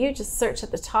ausbiz.com.au. Just search at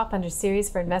the top under series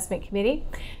for investment committee.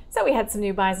 So we had some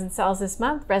new buys and sells this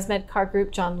month. ResMed Car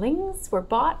Group, John Lings were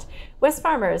bought. West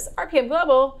Farmers, RPM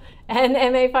Global, and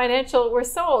MA Financial were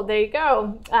sold. There you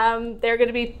go. They're going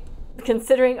to be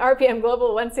considering RPM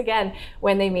Global once again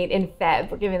when they meet in Feb.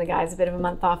 We're giving the guys a bit of a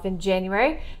month off in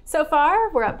January. So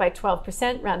far, we're up by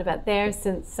 12%, roundabout there,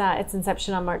 since its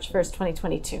inception on March 1st,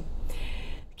 2022.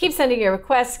 Keep sending your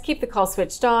requests, keep the call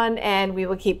switched on, and we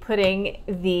will keep putting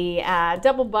the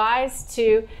double buys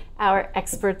to our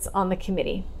experts on the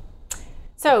committee.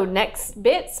 So next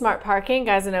bit, smart parking.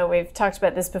 Guys, I know we've talked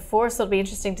about this before, so it'll be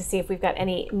interesting to see if we've got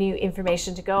any new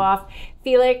information to go off.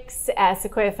 Felix,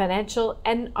 Sequoia Financial,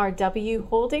 NRW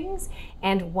Holdings,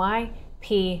 and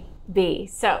YPB.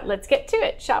 So let's get to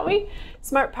it, shall we?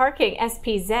 Smart parking,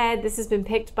 SPZ. This has been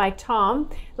picked by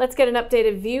Tom. Let's get an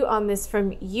updated view on this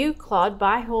from you, Claude.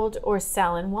 Buy, hold, or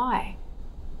sell, and why?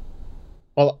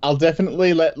 Well, I'll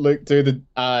definitely let Luke do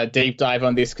the deep dive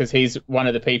on this because he's one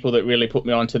of the people that really put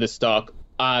me onto the stock.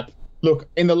 Look,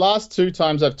 in the last two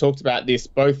times I've talked about this,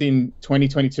 both in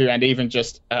 2022 and even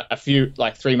just a few,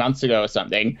 like 3 months ago or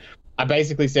something, I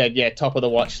basically said, yeah, top of the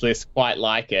watch list, quite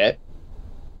like it.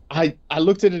 I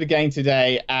looked at it again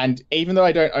today, and even though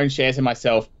I don't own shares in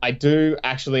myself, I'm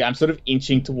sort of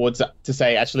inching towards to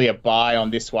say actually a buy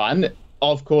on this one.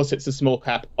 Of course, it's a small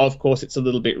cap. Of course, it's a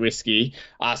little bit risky.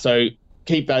 So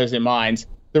keep those in mind.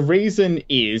 The reason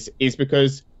is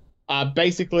because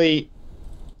basically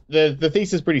the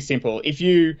thesis is pretty simple. If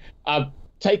you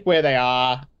take where they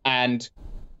are and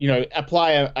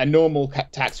apply a normal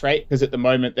tax rate, because at the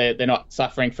moment they're not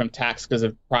suffering from tax because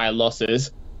of prior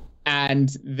losses,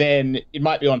 and then it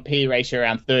might be on P/E ratio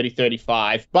around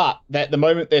 30-35, but at the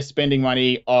moment they're spending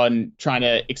money on trying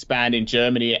to expand in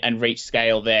Germany and reach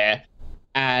scale there.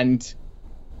 And,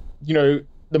 the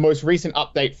most recent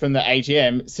update from the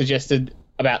AGM suggested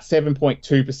about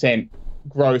 7.2%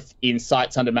 growth in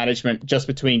sites under management just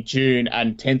between June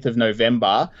and 10th of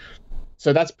November.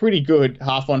 So that's pretty good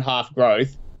half-on-half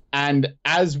growth. And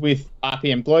as with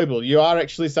RPM Global, you are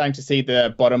actually starting to see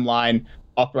the bottom line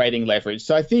operating leverage.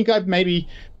 So I think I've maybe,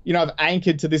 I've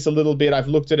anchored to this a little bit. I've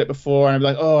looked at it before and I'm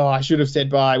like, oh, I should have said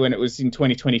buy when it was in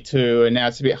 2022, and now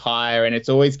it's a bit higher and it's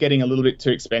always getting a little bit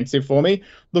too expensive for me.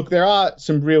 Look, there are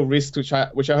some real risks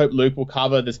which I hope Luke will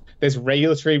cover. There's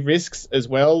regulatory risks as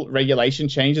well, regulation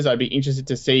changes. I'd be interested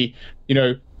to see,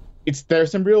 there are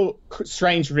some real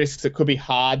strange risks that could be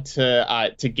hard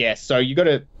to guess. So you got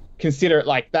to consider it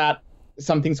like that.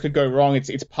 Some things could go wrong.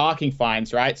 It's parking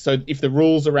fines, right? So if the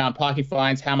rules around parking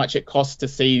fines, how much it costs to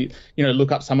see,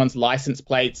 look up someone's license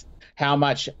plates, how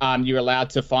much you're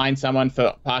allowed to fine someone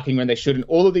for parking when they shouldn't,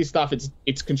 all of these stuff,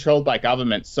 it's controlled by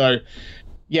government. So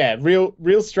yeah,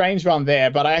 real strange one there.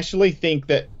 But I actually think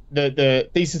that the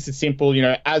thesis is simple.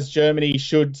 As Germany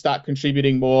should start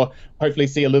contributing more, hopefully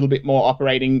see a little bit more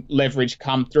operating leverage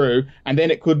come through, and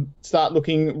then it could start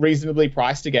looking reasonably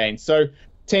priced again. So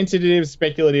tentative,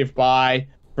 speculative buy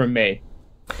from me.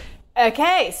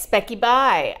 Okay, specky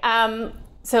buy.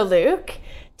 So Luke,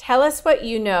 tell us what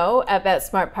you know about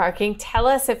Smart Parking. Tell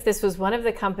us if this was one of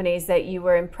the companies that you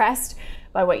were impressed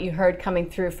by what you heard coming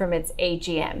through from its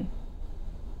AGM.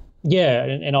 Yeah,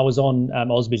 and I was on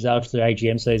Ausbiz after the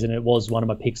AGM season. It was one of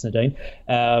my picks, Nadine.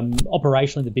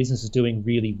 Operationally, the business is doing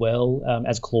really well.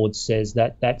 As Claude says,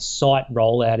 that site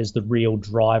rollout is the real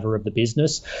driver of the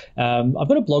business. I've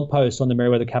got a blog post on the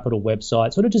Merewether Capital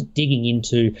website, sort of just digging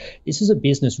into, this is a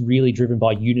business really driven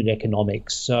by unit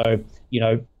economics. So,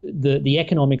 the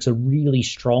economics are really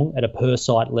strong at a per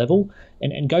site level.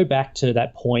 And go back to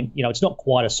that point, it's not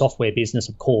quite a software business,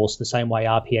 of course, the same way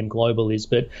RPM Global is.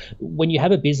 But when you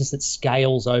have a business that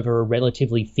scales over a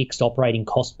relatively fixed operating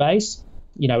cost base,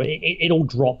 it all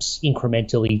drops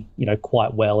incrementally,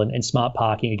 quite well. And Smart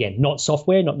Parking, again, not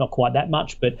software, not quite that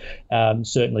much, but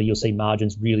certainly you'll see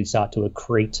margins really start to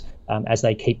accrete as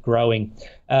they keep growing.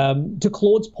 To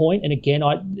Claude's point, and again,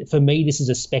 for me, this is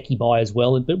a specky buy as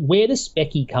well, but where the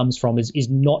specky comes from is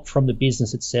not from the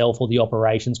business itself or the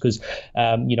operations, because,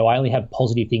 I only have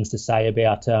positive things to say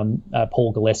about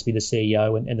Paul Gillespie, the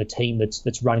CEO, and the team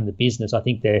that's running the business. I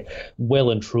think they're well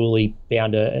and truly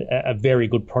found a very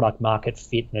good product market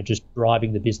fit and are just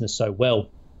driving the business so well.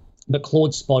 But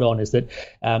Claude's spot on is that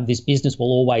this business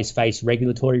will always face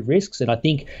regulatory risks. And I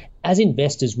think as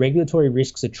investors, regulatory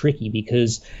risks are tricky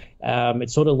because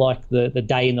it's sort of like the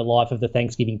day in the life of the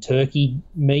Thanksgiving turkey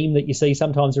meme that you see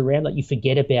sometimes around, that you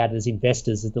forget about it as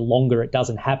investors, as the longer it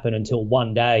doesn't happen until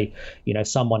one day,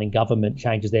 someone in government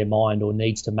changes their mind or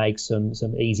needs to make some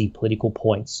easy political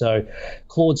points. So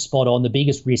Claude's spot on. The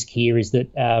biggest risk here is that,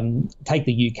 take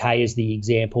the UK as the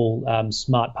example,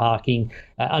 Smart Parking,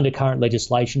 under current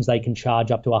legislations, they can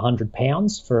charge up to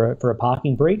 £100 for a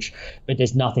parking breach, but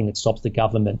there's nothing that stops the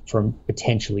government from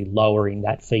potentially lowering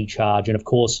that fee charge. And of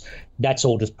course, that's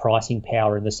all just pricing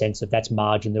power in the sense of that's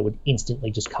margin that would instantly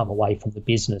just come away from the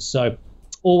business. So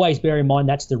always bear in mind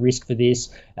that's the risk for this.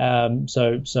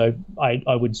 So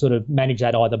I would sort of manage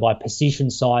that either by position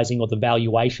sizing or the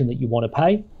valuation that you want to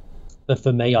pay. But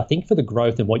for me, I think for the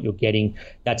growth and what you're getting,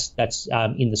 that's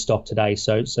in the stock today.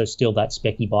 So still that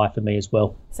specky buy for me as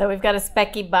well. So we've got a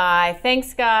specky buy.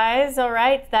 Thanks, guys. All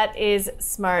right, that is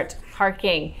Smart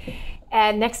Parking.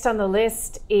 And next on the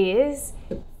list is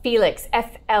Felix,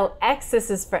 FLX. This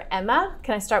is for Emma.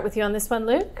 Can I start with you on this one,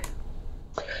 Luke?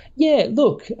 Yeah,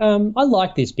 look, I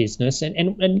like this business,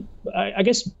 and I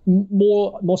guess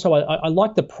more so I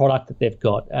like the product that they've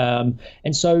got.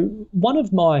 And so one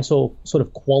of my sort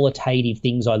of qualitative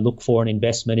things I look for in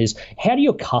investment is, how do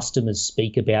your customers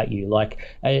speak about you? Like,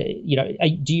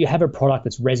 do you have a product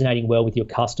that's resonating well with your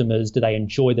customers? Do they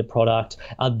enjoy the product?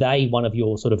 Are they one of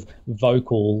your sort of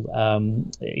vocal,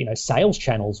 sales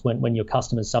channels when your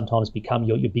customers sometimes become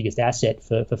your biggest asset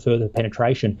for further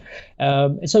penetration?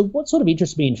 And so what sort of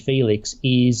interests me in Felix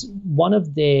is one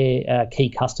of their key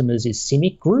customers customers is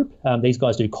CIMIC Group. These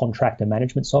guys do contractor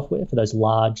management software for those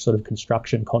large sort of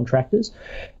construction contractors.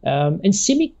 And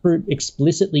CIMIC Group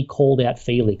explicitly called out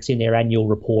Felix in their annual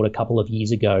report a couple of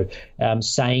years ago,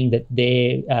 saying that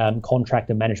their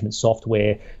contractor management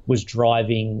software was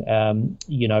driving,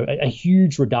 a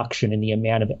huge reduction in the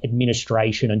amount of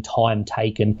administration and time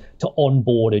taken to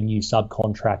onboard a new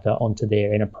subcontractor onto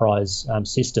their enterprise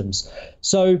systems.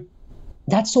 So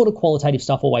that sort of qualitative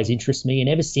stuff always interests me. And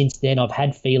ever since then, I've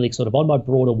had Felix sort of on my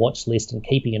broader watch list and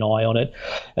keeping an eye on it.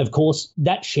 Of course,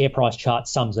 that share price chart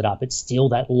sums it up. It's still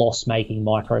that loss-making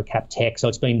micro-cap tech. So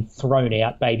it's been thrown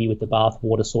out, baby, with the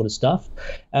bathwater sort of stuff.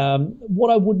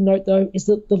 What I would note, though, is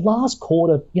that the last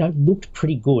quarter, looked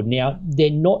pretty good. Now,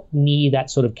 they're not near that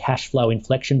sort of cash flow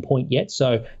inflection point yet.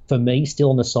 So for me,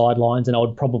 still on the sidelines, and I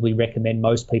would probably recommend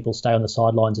most people stay on the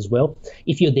sidelines as well.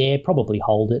 If you're there, probably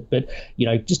hold it. But,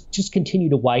 just continue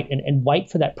to wait and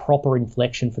wait for that proper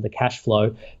inflection for the cash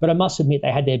flow. But I must admit,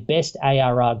 they had their best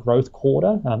ARR growth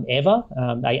quarter ever.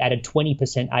 They added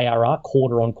 20% ARR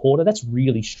quarter on quarter. That's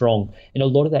really strong. And a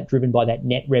lot of that driven by that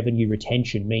net revenue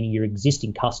retention, meaning your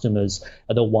existing customers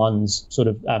are the ones sort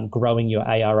of growing your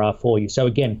ARR for you. So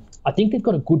again, I think they've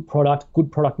got a good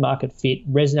product market fit,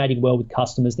 resonating well with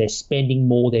customers. They're spending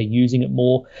more, they're using it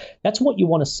more. That's what you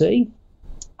want to see.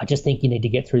 I just think you need to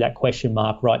get through that question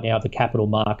mark right now of the capital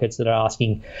markets that are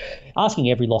asking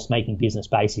every loss-making business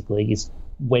basically is,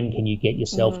 when can you get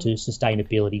yourself to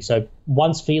sustainability? So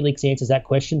once Felix answers that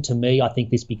question, to me, I think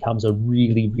this becomes a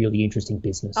really, really interesting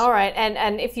business. All right.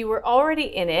 And if you were already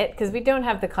in it, because we don't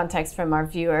have the context from our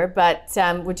viewer, but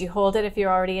would you hold it if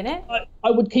you're already in it?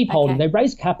 I would keep holding. They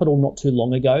raised capital not too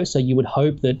long ago, so you would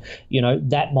hope that,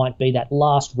 that might be that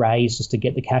last raise just to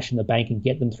get the cash in the bank and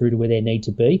get them through to where they need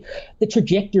to be. The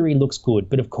trajectory looks good,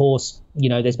 but of course,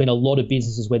 there's been a lot of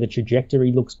businesses where the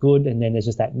trajectory looks good and then there's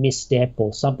just that misstep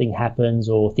or something happens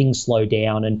or things slow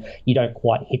down and you don't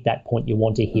quite hit that point you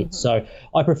want to hit. So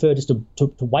I prefer just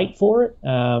to wait for it.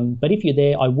 But if you're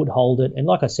there, I would hold it. And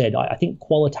like I said, I think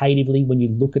qualitatively, when you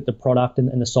look at the product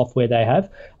and the software they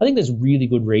have, I think there's really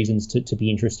good reasons to be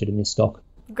interested in this stock.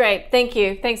 Great. Thank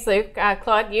you. Thanks, Luke.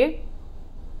 Claude, you?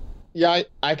 Yeah,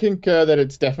 I concur that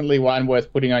it's definitely one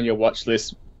worth putting on your watch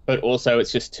list, but also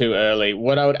it's just too early.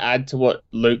 What I would add to what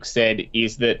Luke said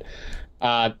is that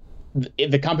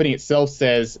the company itself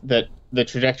says that the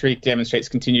trajectory demonstrates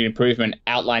continued improvement,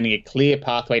 outlining a clear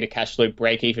pathway to cash flow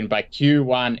break-even by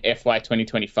Q1 FY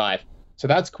 2025. So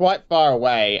that's quite far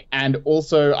away. And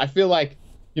also, I feel like,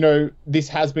 this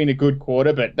has been a good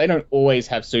quarter, but they don't always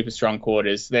have super strong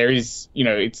quarters. There is,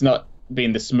 it's not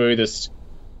been the smoothest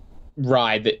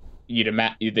ride that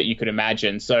you could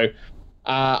imagine. So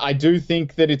I do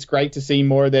think that it's great to see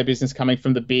more of their business coming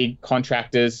from the big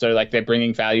contractors. So like they're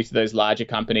bringing value to those larger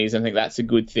companies. I think that's a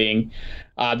good thing.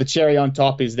 The cherry on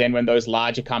top is then when those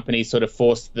larger companies sort of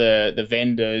force the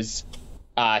vendors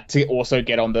to also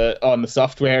get on the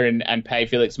software and pay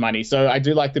Felix money. So I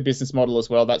do like the business model as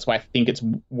well. That's why I think it's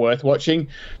worth watching.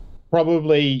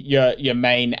 Probably your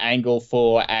main angle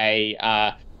for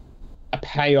a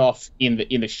payoff in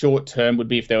the short term would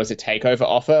be if there was a takeover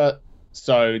offer.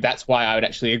 So that's why I would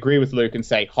actually agree with Luke and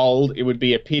say hold. It would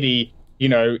be a pity,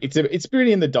 it's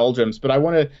pretty in the doldrums, but I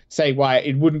want to say why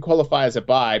it wouldn't qualify as a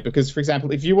buy. Because, for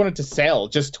example, if you wanted to sell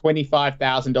just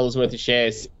 $25,000 worth of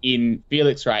shares in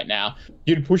Felix right now,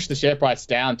 you'd push the share price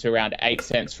down to around 8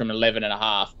 cents from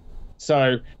 11.5.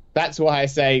 So that's why I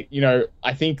say,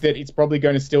 I think that it's probably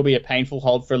going to still be a painful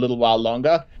hold for a little while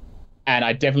longer. And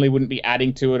I definitely wouldn't be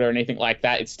adding to it or anything like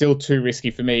that. It's still too risky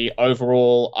for me.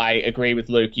 Overall, I agree with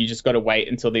Luke. You just got to wait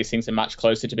until these things are much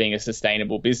closer to being a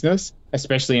sustainable business,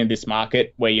 especially in this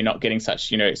market where you're not getting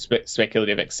such,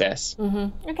 speculative excess.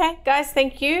 Okay, guys,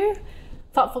 thank you.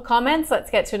 Thoughtful comments.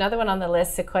 Let's get to another one on the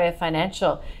list, Sequoia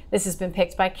Financial. This has been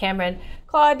picked by Cameron.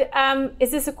 Claude, is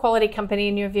this a quality company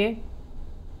in your view?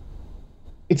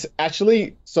 It's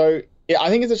actually, I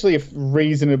think it's actually a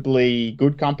reasonably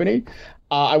good company.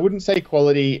 I wouldn't say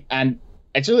quality, and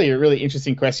actually a really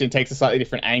interesting question, takes a slightly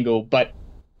different angle, but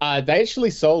they actually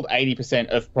sold 80%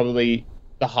 of probably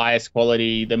the highest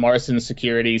quality, the Morrison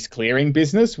Securities clearing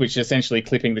business, which is essentially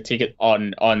clipping the ticket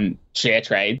on share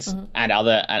trades and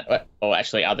other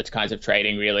kinds of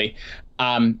trading, really.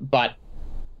 But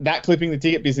that clipping the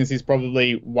ticket business is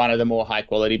probably one of the more high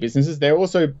quality businesses. They're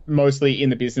also mostly in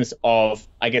the business of,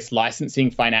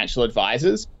 licensing financial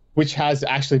advisors, which has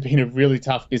actually been a really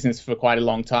tough business for quite a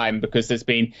long time because there's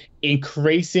been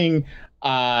increasing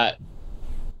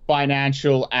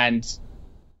financial and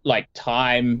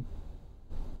time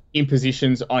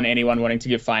impositions on anyone wanting to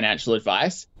give financial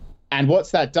advice. And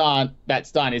what's that's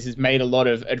done is made a lot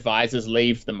of advisors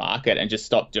leave the market and just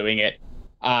stop doing it.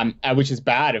 which is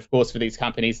bad, of course, for these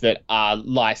companies that are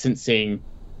licensing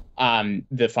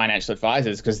the financial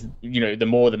advisors, because the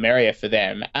more the merrier for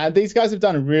them. These guys have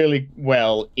done really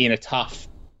well in a tough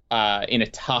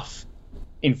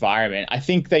environment. I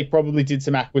think they probably did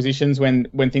some acquisitions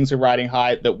when things were riding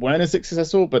high that weren't as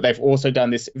successful, but they've also done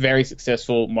this very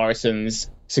successful Morrisons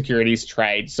securities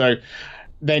trade. So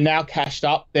they're now cashed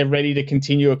up. They're ready to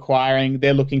continue acquiring.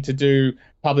 They're looking to do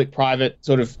public-private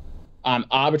sort of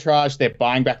arbitrage. They're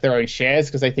buying back their own shares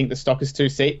because they think the stock is too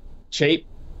cheap.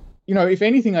 If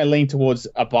anything, I lean towards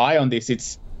a buy on this.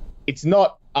 It's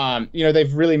not,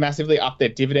 they've really massively upped their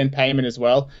dividend payment as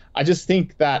well. I just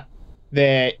think that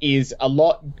there is a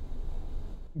lot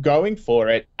going for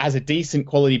it as a decent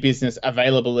quality business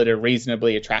available at a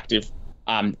reasonably attractive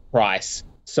price.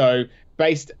 So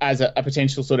based as a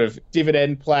potential sort of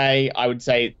dividend play, I would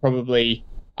say probably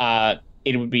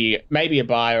it would be maybe a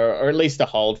buy or at least a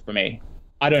hold for me.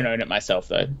 I don't own it myself,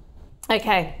 though.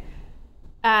 Okay.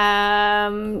 So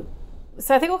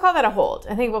I think we'll call that a hold.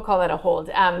 I think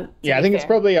it's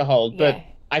probably a hold, but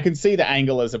I can see the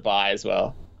angle as a buy as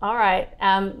well. All right.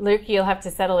 Luke, you'll have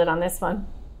to settle it on this one.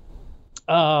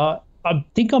 I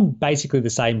think I'm basically the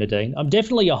same, Nadine. I'm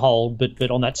definitely a hold, but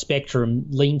on that spectrum,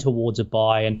 lean towards a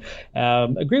buy, and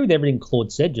agree with everything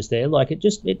Claude said just there. Like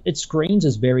it screens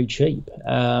as very cheap.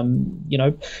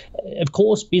 Of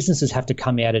course, businesses have to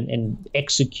come out and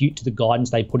execute to the guidance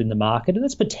they put in the market, and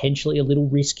that's potentially a little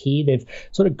risk here. They've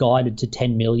sort of guided to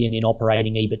 10 million in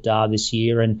operating EBITDA this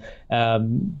year, and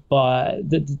by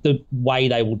the way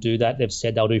they will do that, they've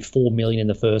said they'll do 4 million in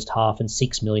the first half and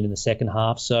 6 million in the second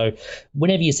half. So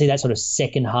whenever you see that sort of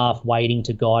second half weighting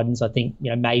to guidance, I think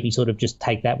maybe sort of just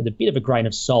take that with a bit of a grain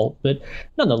of salt. But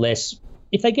nonetheless,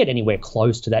 if they get anywhere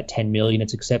close to that 10 million,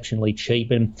 it's exceptionally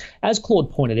cheap. And as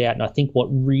Claude pointed out, and I think what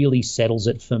really settles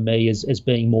it for me as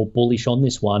being more bullish on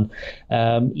this one,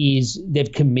 is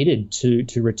they've committed to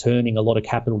returning a lot of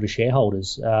capital to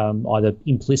shareholders, either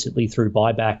implicitly through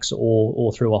buybacks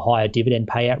or through a higher dividend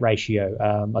payout ratio.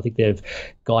 I think they've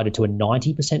guided to a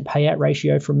 90% payout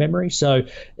ratio from memory. So,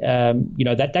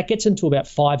 that gets them to about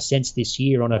 5 cents this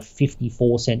year on a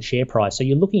 54-cent share price. So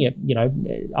you're looking at,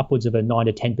 upwards of a 9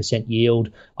 to 10% yield.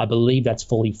 I believe that's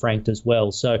fully franked as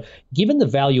well. So given the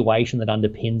valuation that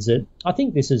underpins it, I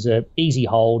think this is an easy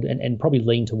hold and probably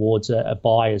lean towards a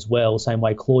buy as well, same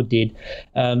way Claude did.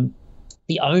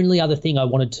 The only other thing I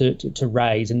wanted to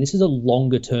raise, and this is a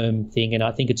longer term thing, and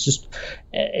I think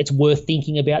it's worth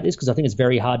thinking about this because I think it's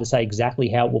very hard to say exactly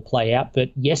how it will play out. But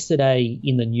yesterday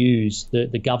in the news, the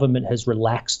government has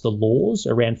relaxed the laws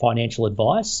around financial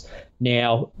advice.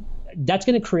 Now, that's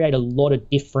going to create a lot of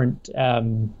different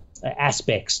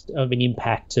aspects of an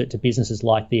impact to businesses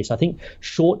like this. I think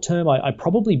short term, I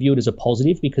probably view it as a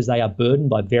positive because they are burdened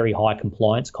by very high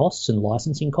compliance costs and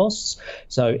licensing costs.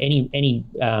 So any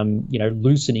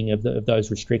loosening of those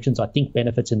restrictions, I think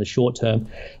benefits in the short term.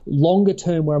 Longer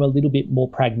term, where I'm a little bit more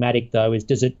pragmatic though, is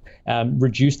does it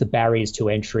reduce the barriers to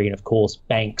entry? And of course,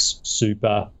 banks,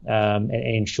 super, and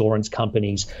insurance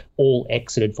companies all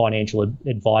exited financial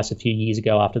advice a few years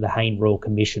ago after the Hayne Royal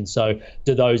Commission. So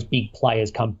do those big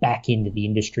players come back into the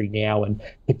industry now? And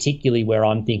particularly where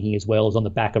I'm thinking as well is on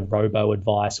the back of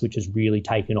robo-advice, which has really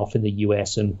taken off in the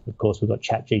US. And of course, we've got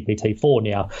ChatGPT-4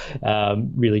 now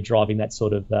really driving that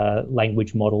sort of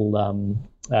language model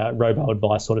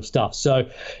robo-advice sort of stuff. So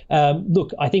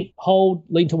look, I think hold,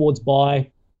 lean towards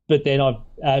buy, but then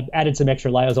I've added some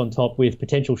extra layers on top with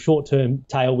potential short-term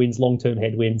tailwinds, long-term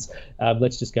headwinds.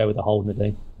 Let's just go with a hold,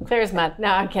 Nadine. Clear as mud. No,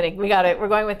 I'm kidding. We got it. We're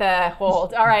going with a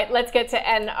hold. All right, let's get to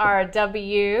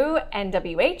NRW.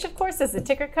 NWH, of course, is the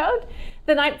ticker code.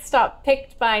 The ninth stock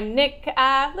picked by Nick.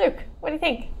 Luke, what do you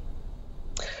think?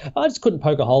 I just couldn't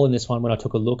poke a hole in this one when I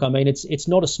took a look. I mean, it's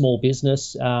not a small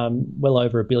business, well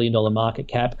over $1 billion market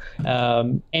cap,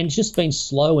 and it's just been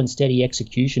slow and steady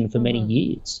execution for many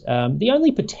years. The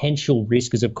only potential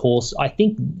risk is, of course, I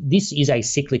think this is a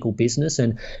cyclical business,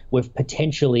 and we've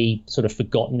potentially sort of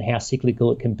forgotten how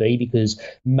cyclical it can be because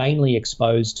mainly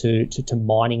exposed to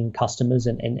mining customers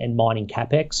and mining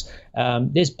capex.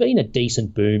 There's been a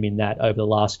decent boom in that over the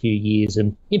last few years,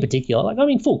 and in particular,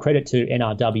 full credit to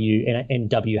NRW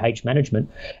and WH management.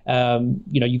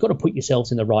 You've got to put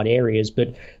yourselves in the right areas,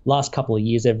 but last couple of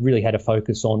years they've really had a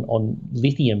focus on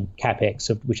lithium capex,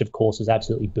 which of course has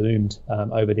absolutely boomed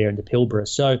over there in the Pilbara.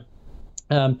 So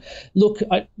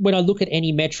when I look at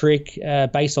any metric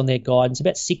based on their guidance,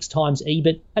 about 6 times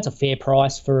EBIT, that's a fair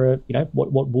price for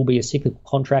what will be a cyclical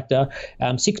contractor.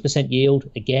 6% yield,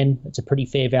 again, it's a pretty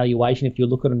fair valuation if you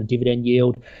look at it on a dividend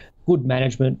yield. good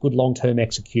management, good long-term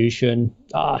execution.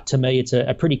 To me, it's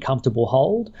a pretty comfortable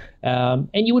hold. And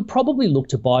you would probably look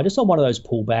to buy just on one of those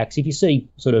pullbacks. If you see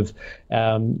sort of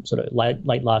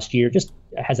late last year, just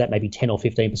has that maybe 10 or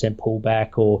 15%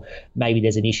 pullback, or maybe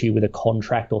there's an issue with a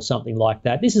contract or something like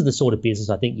that. This is the sort of business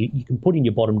I think you can put in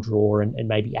your bottom drawer and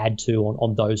maybe add to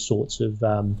on those sorts of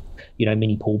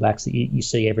mini pullbacks that you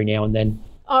see every now and then.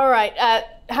 All right.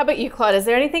 How about you, Claude? Is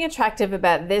there anything attractive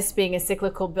about this being a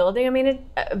cyclical building? I mean,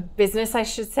 business, I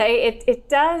should say. It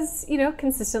does,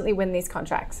 consistently win these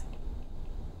contracts.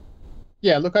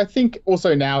 Yeah, look, I think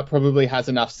also now it probably has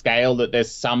enough scale that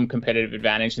there's some competitive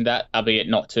advantage in that, albeit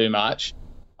not too much.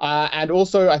 And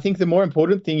also, I think the more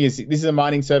important thing is this is a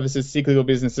mining services, cyclical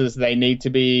businesses. They need to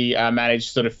be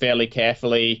managed sort of fairly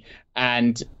carefully,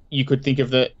 and you could think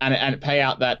of and pay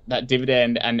out that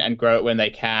dividend and grow it when they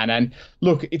can. And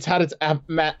look, it's had its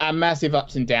massive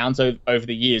ups and downs over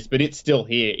the years, but it's still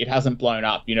here. It hasn't blown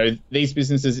up. These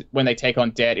businesses, when they take on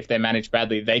debt, if they're managed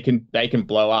badly, they can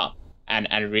blow up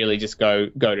and really just go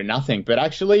to nothing. But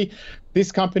actually,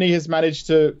 this company has managed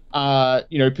to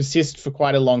persist for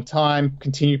quite a long time,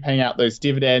 continue paying out those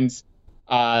dividends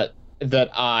that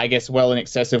are, I guess, well in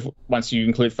excess of, once you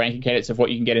include franking credits, of what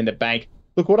you can get in the bank.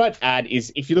 Look, what I'd add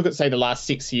is if you look at, say, the last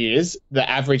 6 years, the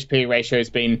average PE ratio has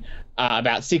been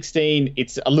about 16.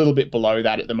 It's a little bit below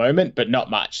that at the moment, but not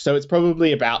much. So it's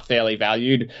probably about fairly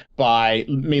valued by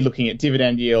me looking at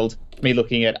dividend yield, me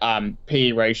looking at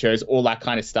PE ratios, all that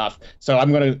kind of stuff. So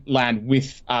I'm going to land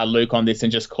with Luke on this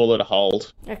and just call it a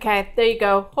hold. Okay, there you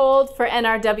go. Hold for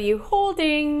NRW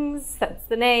Holdings. That's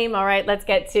the name. All right, let's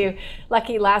get to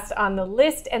lucky last on the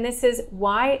list. And this is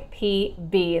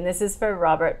YPB. And this is for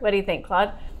Robert. What do you think,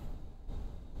 Claude?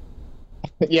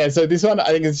 Yeah, so this one, I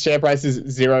think its share price is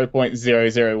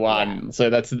 0.001. Yeah.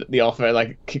 So that's the offer.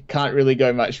 Like, can't really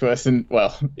go much worse than,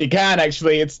 well, it can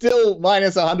actually. It's still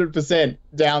minus 100%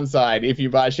 downside if you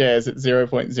buy shares at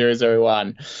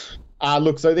 0.001.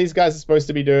 Look, so these guys are supposed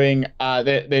to be doing,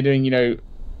 they're doing,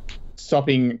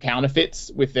 stopping counterfeits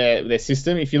with their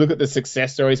system. If you look at the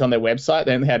success stories on their website,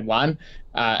 they only had one,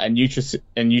 a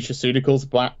nutraceuticals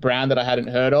brand that I hadn't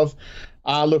heard of.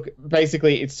 Look,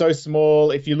 basically, it's so small.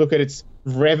 If you look at its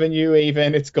revenue,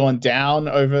 even, it's gone down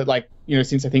over,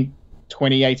 since I think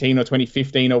 2018 or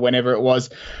 2015 or whenever it was,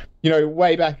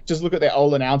 way back. Just look at their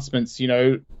old announcements.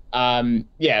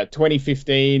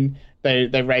 2015,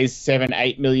 they raised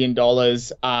 $7-8 million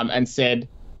and said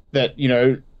that,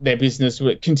 their business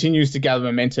continues to gather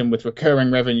momentum with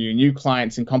recurring revenue, new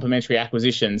clients, and complementary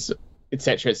acquisitions, et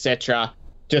cetera.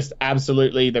 Just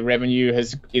absolutely, the revenue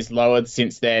is lowered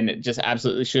since then. It just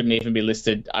absolutely shouldn't even be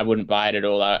listed. I wouldn't buy it at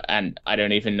all, and I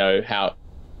don't even know how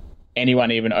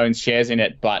anyone even owns shares in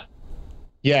it. But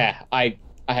yeah, I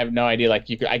have no idea.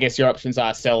 I guess your options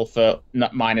are sell for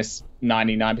minus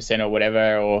 99% or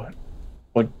whatever, or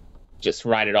just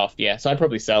write it off. Yeah, so I'd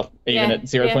probably sell even at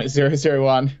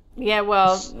 0.001. Yeah,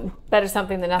 well, better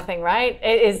something than nothing, right?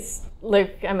 It is,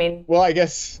 Luke. I mean, well, I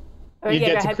guess you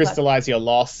get to crystallize your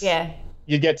loss. Yeah.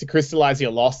 You get to crystallize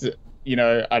your loss. I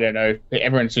don't know.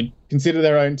 Everyone should consider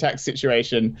their own tax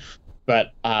situation, but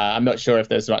I'm not sure if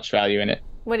there's much value in it.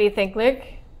 What do you think, Luke?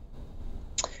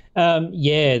 The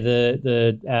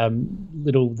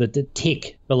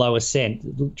tick below a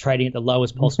cent, trading at the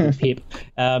lowest possible pip.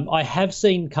 I have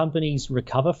seen companies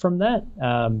recover from that,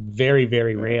 very,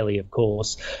 very rarely, of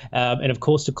course. And of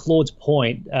course, to Claude's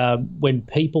point, when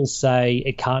people say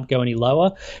it can't go any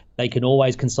lower, they can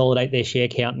always consolidate their share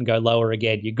count and go lower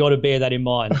again. You've got to bear that in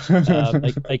mind.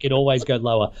 They can always go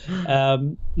lower.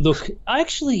 Look, I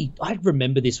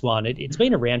remember this one. It's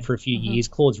been around for a few years.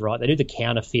 Claude's right. They do the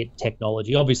counterfeit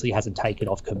technology. Obviously, hasn't taken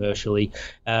off commercially.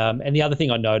 And the other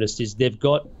thing I noticed is they've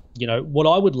got what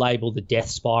I would label the death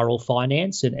spiral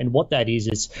finance. And what that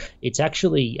is it's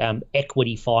actually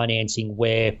equity financing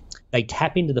where they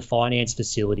tap into the finance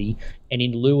facility, and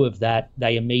in lieu of that,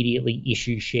 they immediately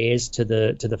issue shares to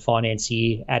the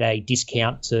financier at a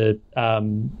discount to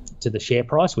the share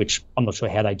price, which I'm not sure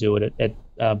how they do it at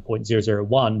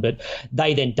 0.001, but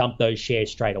they then dump those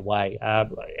shares straight away.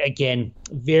 Again,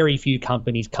 very few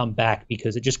companies come back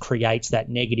because it just creates that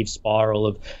negative spiral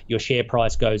of your share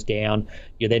price goes down,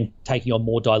 you're then taking on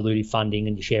more dilutive funding,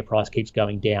 and your share price keeps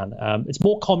going down. It's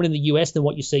more common in the US than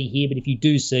what you see here, but if you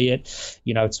do see it,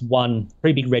 it's one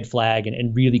pretty big red flag,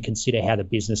 and really consider how the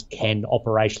business can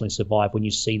operationally survive when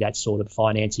you see that sort of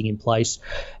financing in place.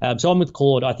 So I'm with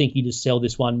Claude. I think you just sell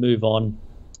this one, move on,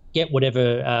 get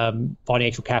whatever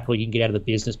financial capital you can get out of the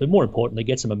business, but more importantly,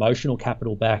 get some emotional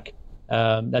capital back.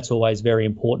 That's always very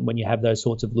important when you have those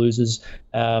sorts of losers,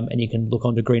 and you can look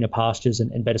onto greener pastures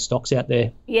and better stocks out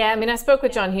there. Yeah, I mean, I spoke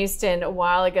with John Houston a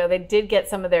while ago. They did get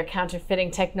some of their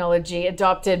counterfeiting technology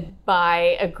adopted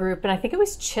by a group, and I think it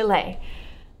was Chile.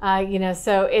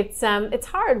 So it's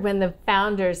hard when the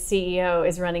founder, CEO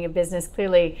is running a business.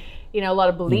 Clearly, a lot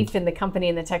of belief in the company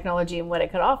and the technology and what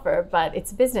it could offer, but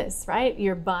it's a business, right?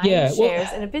 You're buying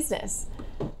shares in a business.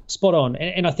 Spot on.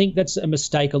 And I think that's a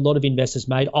mistake a lot of investors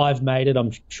made. I've made it.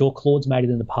 I'm sure Claude's made it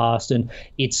in the past. And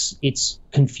it's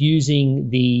confusing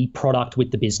the product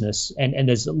with the business. And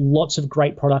there's lots of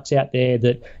great products out there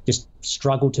that just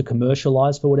struggle to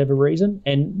commercialize for whatever reason.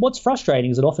 And what's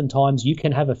frustrating is that oftentimes you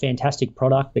can have a fantastic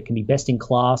product that can be best in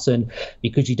class, and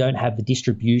because you don't have the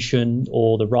distribution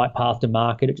or the right path to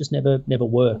market, it just never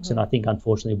works. And I think,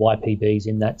 unfortunately, YPB is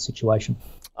in that situation.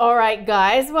 All right,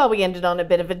 guys. Well, we ended on a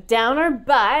bit of a downer,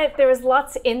 but there was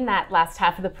lots in that last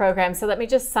half of the program. So let me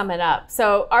just sum it up.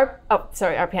 So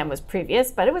RPM was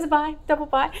previous, but it was a buy, double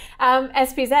buy.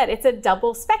 SPZ, it's a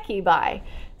double specky buy.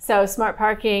 So Smart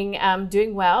Parking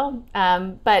doing well.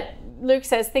 But Luke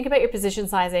says, think about your position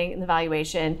sizing and the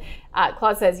valuation.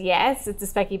 Claude says, yes, it's a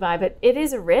specky buy, but it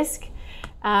is a risk.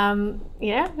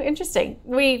 Interesting.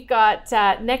 We've got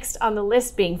next on the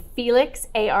list being Felix,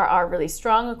 ARR really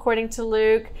strong according to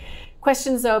Luke.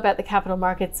 Questions though about the capital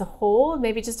markets as a whole,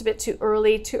 maybe just a bit too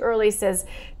early. Too early, says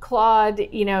Claude,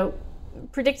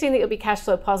 predicting that you'll be cash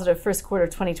flow positive first quarter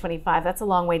 2025. That's a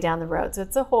long way down the road. So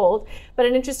it's a hold, but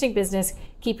an interesting business.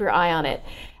 Keep your eye on it.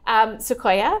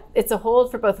 Sequoia, it's a hold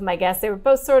for both of my guests. They were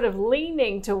both sort of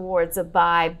leaning towards a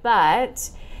buy, but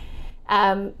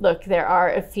look, there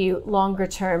are a few longer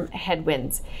term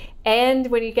headwinds. And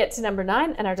when you get to number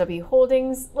 9, NRW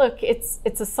Holdings, look, it's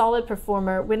a solid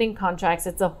performer, winning contracts.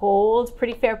 It's a hold,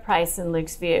 pretty fair price in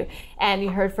Luke's view. And you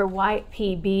heard for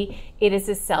YPB, it is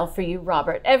a sell for you,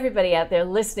 Robert. Everybody out there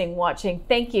listening, watching,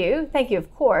 thank you. Thank you,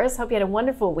 of course. Hope you had a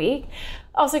wonderful week.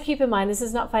 Also, keep in mind, this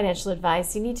is not financial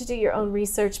advice. You need to do your own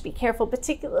research. Be careful,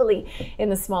 particularly in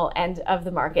the small end of the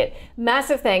market.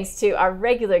 Massive thanks to our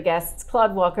regular guests,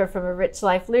 Claude Walker from A Rich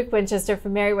Life, Luke Winchester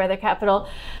from Merriweather Capital.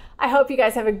 I hope you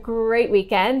guys have a great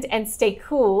weekend and stay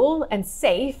cool and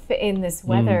safe in this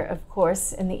weather, of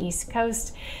course, in the East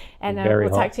Coast. And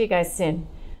we'll talk to you guys soon.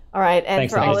 All right. And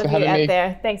thanks, for all of you out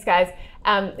there, thanks, guys.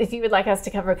 If you would like us to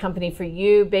cover a company for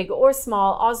you, big or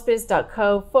small,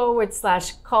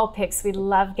 ausbiz.co/call picks. We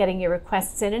love getting your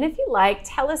requests in. And if you like,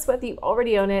 tell us whether you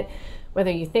already own it,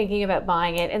 whether you're thinking about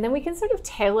buying it, and then we can sort of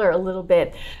tailor a little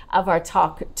bit of our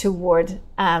talk toward,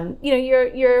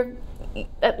 your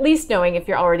at least knowing if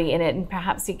you're already in it, and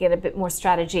perhaps you get a bit more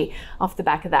strategy off the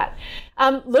back of that.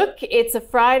 Look, it's a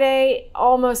Friday,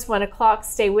 almost 1 o'clock.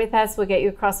 Stay with us. We'll get you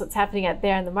across what's happening out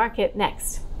there in the market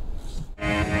next.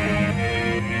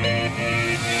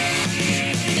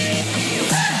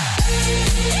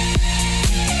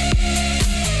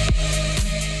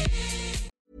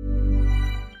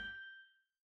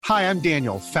 Hi, I'm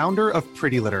Daniel, founder of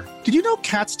Pretty Litter. Did you know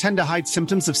cats tend to hide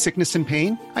symptoms of sickness and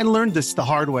pain? I learned this the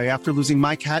hard way after losing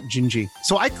my cat, Gingy.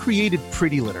 So I created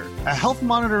Pretty Litter, a health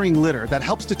monitoring litter that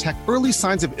helps detect early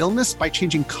signs of illness by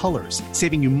changing colors,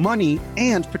 saving you money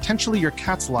and potentially your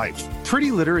cat's life.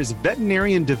 Pretty Litter is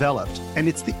veterinarian developed, and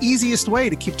it's the easiest way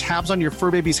to keep tabs on your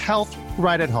fur baby's health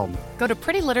right at home. Go to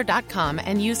prettylitter.com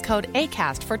and use code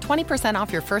ACAST for 20%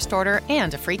 off your first order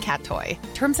and a free cat toy.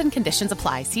 Terms and conditions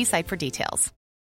apply. See site for details.